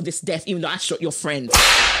sentenced for this death, even though I shot your friend.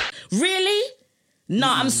 Really? No,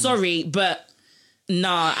 I'm sorry, but...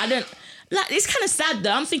 No, I don't... It's kind of sad,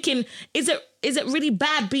 though. I'm thinking, is it really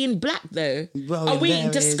bad being black, though? Well, are we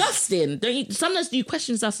disgusting? Don't you, sometimes you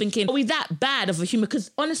questions are thinking, are we that bad of a human? Because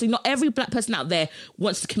honestly, not every black person out there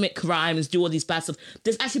wants to commit crimes, do all these bad stuff.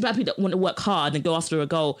 There's actually black people that want to work hard and go after a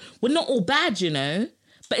goal. We're not all bad, you know?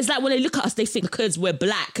 But it's like when they look at us, they think because we're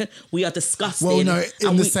black, we are disgusting. Well, no,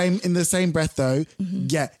 in the same breath though,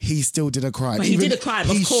 yeah, he still did a crime. But he did a crime,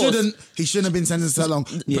 of course. He shouldn't have been sentenced that long,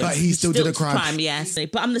 but he still did a crime. Yes.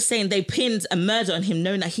 But I'm just saying they pinned a murder on him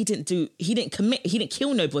knowing that he didn't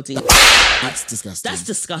kill nobody. That's disgusting. That's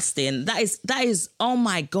disgusting. That is, oh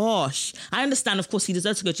my gosh. I understand, of course, he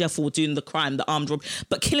deserves to go to jail for doing the crime, the armed robbery,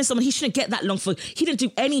 but killing someone, he shouldn't get that long for, he didn't do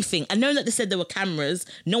anything. I know that they said there were cameras.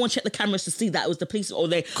 No one checked the cameras to see that it was the police or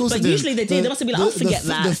they, but usually they did. They must have been like, forget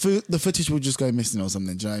that. The footage will just go missing or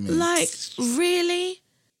something, do you know what I mean? Like, really?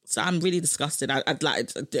 So I'm really disgusted. I'd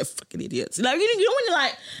like, they're fucking idiots. Like, you don't want to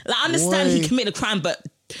like understand he committed a crime, but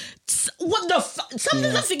what the fuck?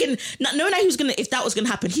 Sometimes I'm thinking, knowing that he was gonna, if that was gonna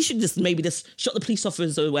happen, he should just maybe just shot the police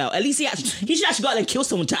officers as well. At least he should actually go out and kill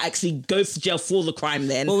someone to actually go to jail for the crime.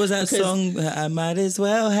 Then what was that song? I might as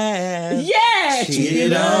well have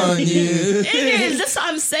cheated on you. It is. That's what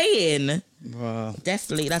I'm saying. Wow.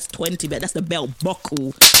 Definitely, that's 20 bet. That's the belt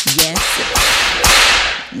buckle. Yes.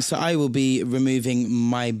 So I will be removing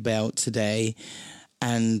my belt today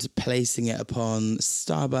and placing it upon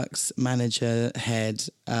Starbucks manager head.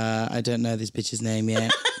 I don't know this bitch's name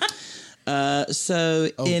yet.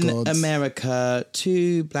 In America,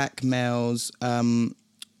 2 black males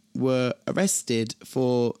were arrested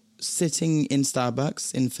for sitting in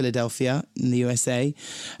Starbucks in Philadelphia, in the USA,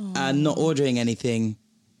 and not ordering anything.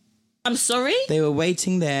 I'm sorry? They were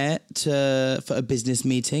waiting there for a business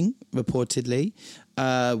meeting, reportedly,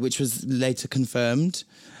 which was later confirmed.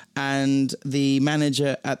 And the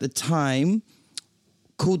manager at the time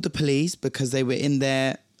called the police because they were in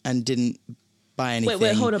there and didn't buy anything.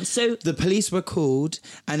 Wait, hold on. So the police were called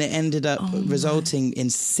and it ended up resulting in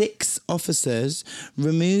 6 officers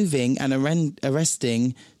removing and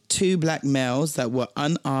arresting 2 black males that were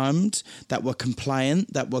unarmed, that were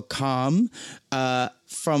compliant, that were calm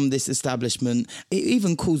from this establishment. It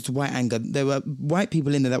even caused white anger. There were white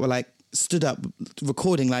people in there that were like, stood up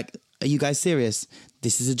recording like, are you guys serious?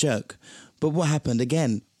 This is a joke. But what happened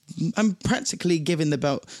again? I'm practically giving the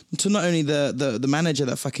belt to not only the manager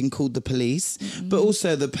that fucking called the police, but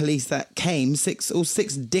also the police that came, 6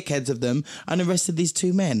 dickheads of them, and arrested these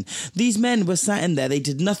 2 men. These men were sat in there. They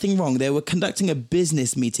did nothing wrong. They were conducting a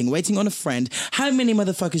business meeting, waiting on a friend. How many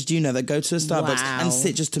motherfuckers do you know that go to a Starbucks and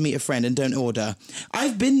sit just to meet a friend and don't order?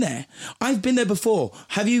 I've been there. I've been there before.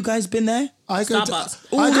 Have you guys been there? I go Starbucks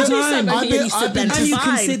all the time. And you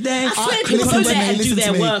can sit there. I swear people go there and do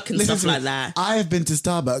their work and stuff like that. I have been to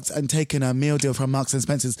Starbucks and taken a meal deal from Marks and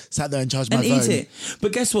Spencer's, sat there and charged my phone. And eat it.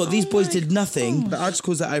 But guess what? These boys did nothing. The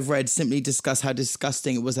articles that I've read simply discuss how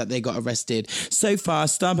disgusting it was that they got arrested. So far,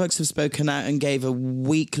 Starbucks have spoken out and gave a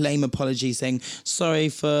weak, lame apology saying, sorry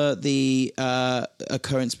for the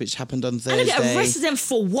occurrence which happened on Thursday. And they arrested them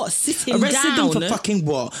for what? Sitting arrested down? Them for fucking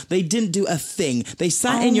what? They didn't do a thing. They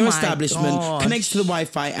sat in your establishment, connected to the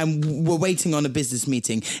Wi-Fi, and were waiting on a business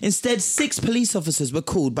meeting. Instead, 6 police officers were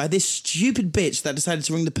called by this stupid bitch that decided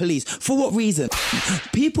to ring the police. For what reason?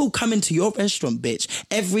 People come into your restaurant, bitch,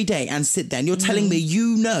 every day and sit there, and you're telling me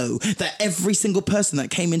you know that every single person that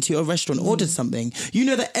came into your restaurant ordered something. You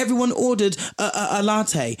know that everyone ordered a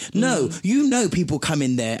latte. No, you know people come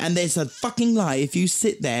in there, and there's a fucking lie if you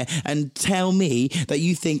sit there and tell me that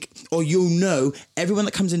you think, or you'll know, everyone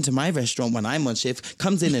that comes into my restaurant when I'm on shift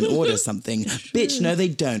comes in and orders something. Bitch, no, they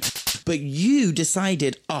don't. But you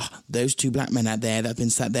decided, those 2 black men out there that have been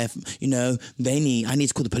sat there, you know, I need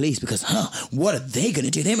to call the police because, what are they going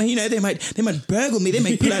to do? They might burgle me. They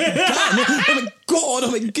might pull out a gun. Oh my God,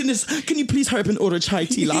 oh my goodness. Can you please hurry up and order a chai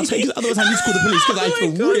tea latte? Because otherwise I need to call the police because I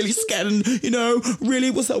feel really scared and, you know,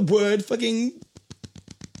 really, what's that word? Fucking...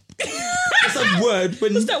 What's that word?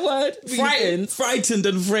 What's that word? Frightened. Frightened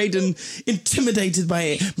and afraid and intimidated by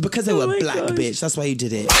it. Because they were black, bitch. That's why you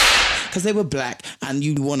did it. Because they were black and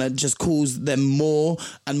you want to just cause them more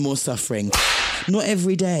and more suffering. Not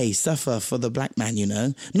every day suffer for the black man, you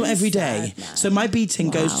know? Not every day. So my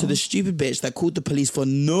beating goes to the stupid bitch that called the police for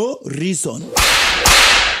no reason.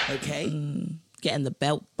 Okay? Getting the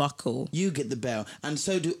belt buckle. You get the belt. And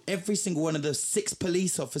so do every single one of the 6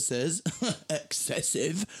 police officers.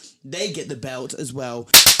 Excessive. They get the belt as well.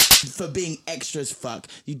 For being extra as fuck.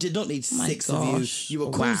 You did not need 6 of you. You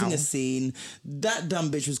were causing a scene. That dumb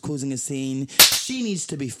bitch was causing a scene. She needs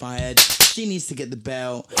to be fired. She needs to get the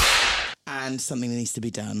belt. And something needs to be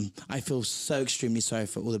done. I feel so extremely sorry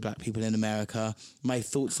for all the black people in America. My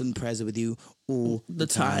thoughts and prayers are with you all the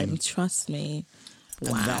time. Trust me.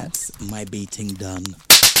 And that's my beating done.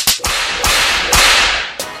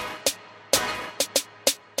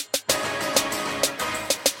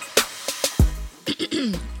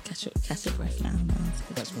 Catch your breath now. No,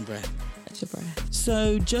 That's my breath. catch your breath.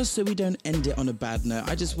 So just so we don't end it on a bad note,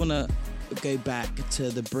 I just want to go back to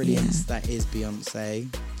the brilliance that is Beyonce.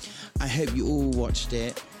 I hope you all watched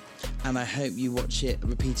it, and I hope you watch it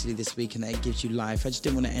repeatedly this week and that it gives you life. I just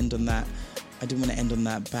didn't want to end on that. I didn't want to end on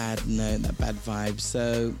that bad note, that bad vibe.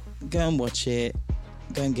 So go and watch it.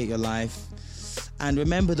 Go and get your life. And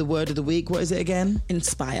remember the word of the week. What is it again?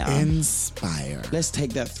 Inspire. Inspire. Let's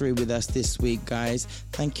take that through with us this week, guys.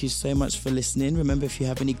 Thank you so much for listening. Remember, if you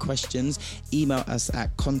have any questions, email us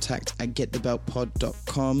at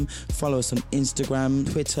contact@getthebeltpod.com. Follow us on Instagram,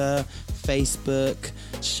 Twitter, Facebook.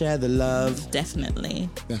 Share the love. Definitely.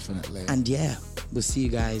 And yeah, we'll see you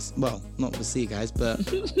guys. Well, not we'll see you guys, but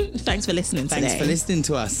thanks for listening today. Thanks for listening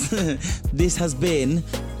to us. This has been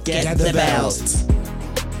Get the Belt.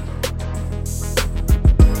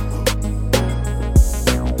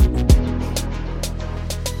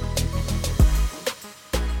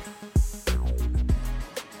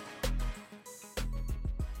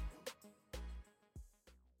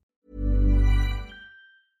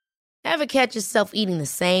 Ever catch yourself eating the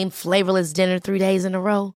same flavorless dinner 3 days in a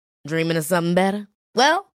row? Dreaming of something better?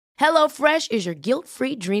 Well, HelloFresh is your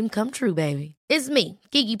guilt-free dream come true, baby. It's me,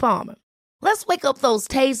 Keke Palmer. Let's wake up those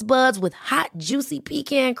taste buds with hot, juicy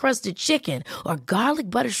pecan-crusted chicken or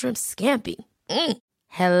garlic butter shrimp scampi.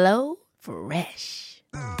 Hello Fresh.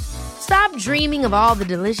 Stop dreaming of all the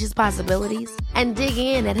delicious possibilities and dig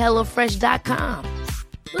in at HelloFresh.com.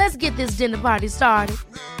 Let's get this dinner party started.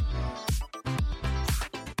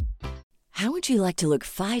 How would you like to look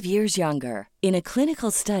 5 years younger? In a clinical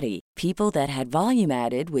study, people that had volume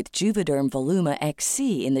added with Juvederm Voluma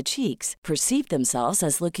XC in the cheeks perceived themselves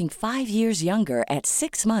as looking 5 years younger at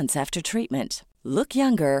 6 months after treatment. Look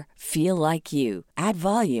younger, feel like you. Add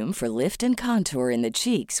volume for lift and contour in the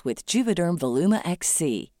cheeks with Juvederm Voluma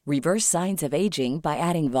XC. Reverse signs of aging by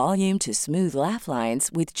adding volume to smooth laugh lines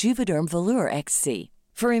with Juvederm Volure XC.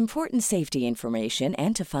 For important safety information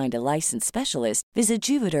and to find a licensed specialist, visit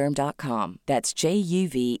Juvederm.com. That's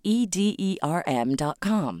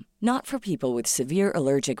JUVEDERM.com. Not for people with severe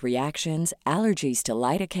allergic reactions, allergies to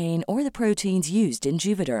lidocaine, or the proteins used in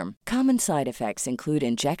Juvederm. Common side effects include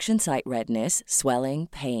injection site redness, swelling,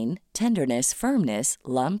 pain, tenderness, firmness,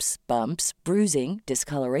 lumps, bumps, bruising,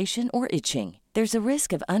 discoloration, or itching. There's a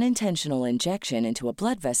risk of unintentional injection into a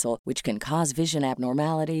blood vessel, which can cause vision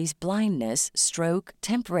abnormalities, blindness, stroke,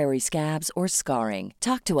 temporary scabs, or scarring.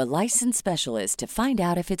 Talk to a licensed specialist to find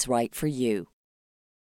out if it's right for you.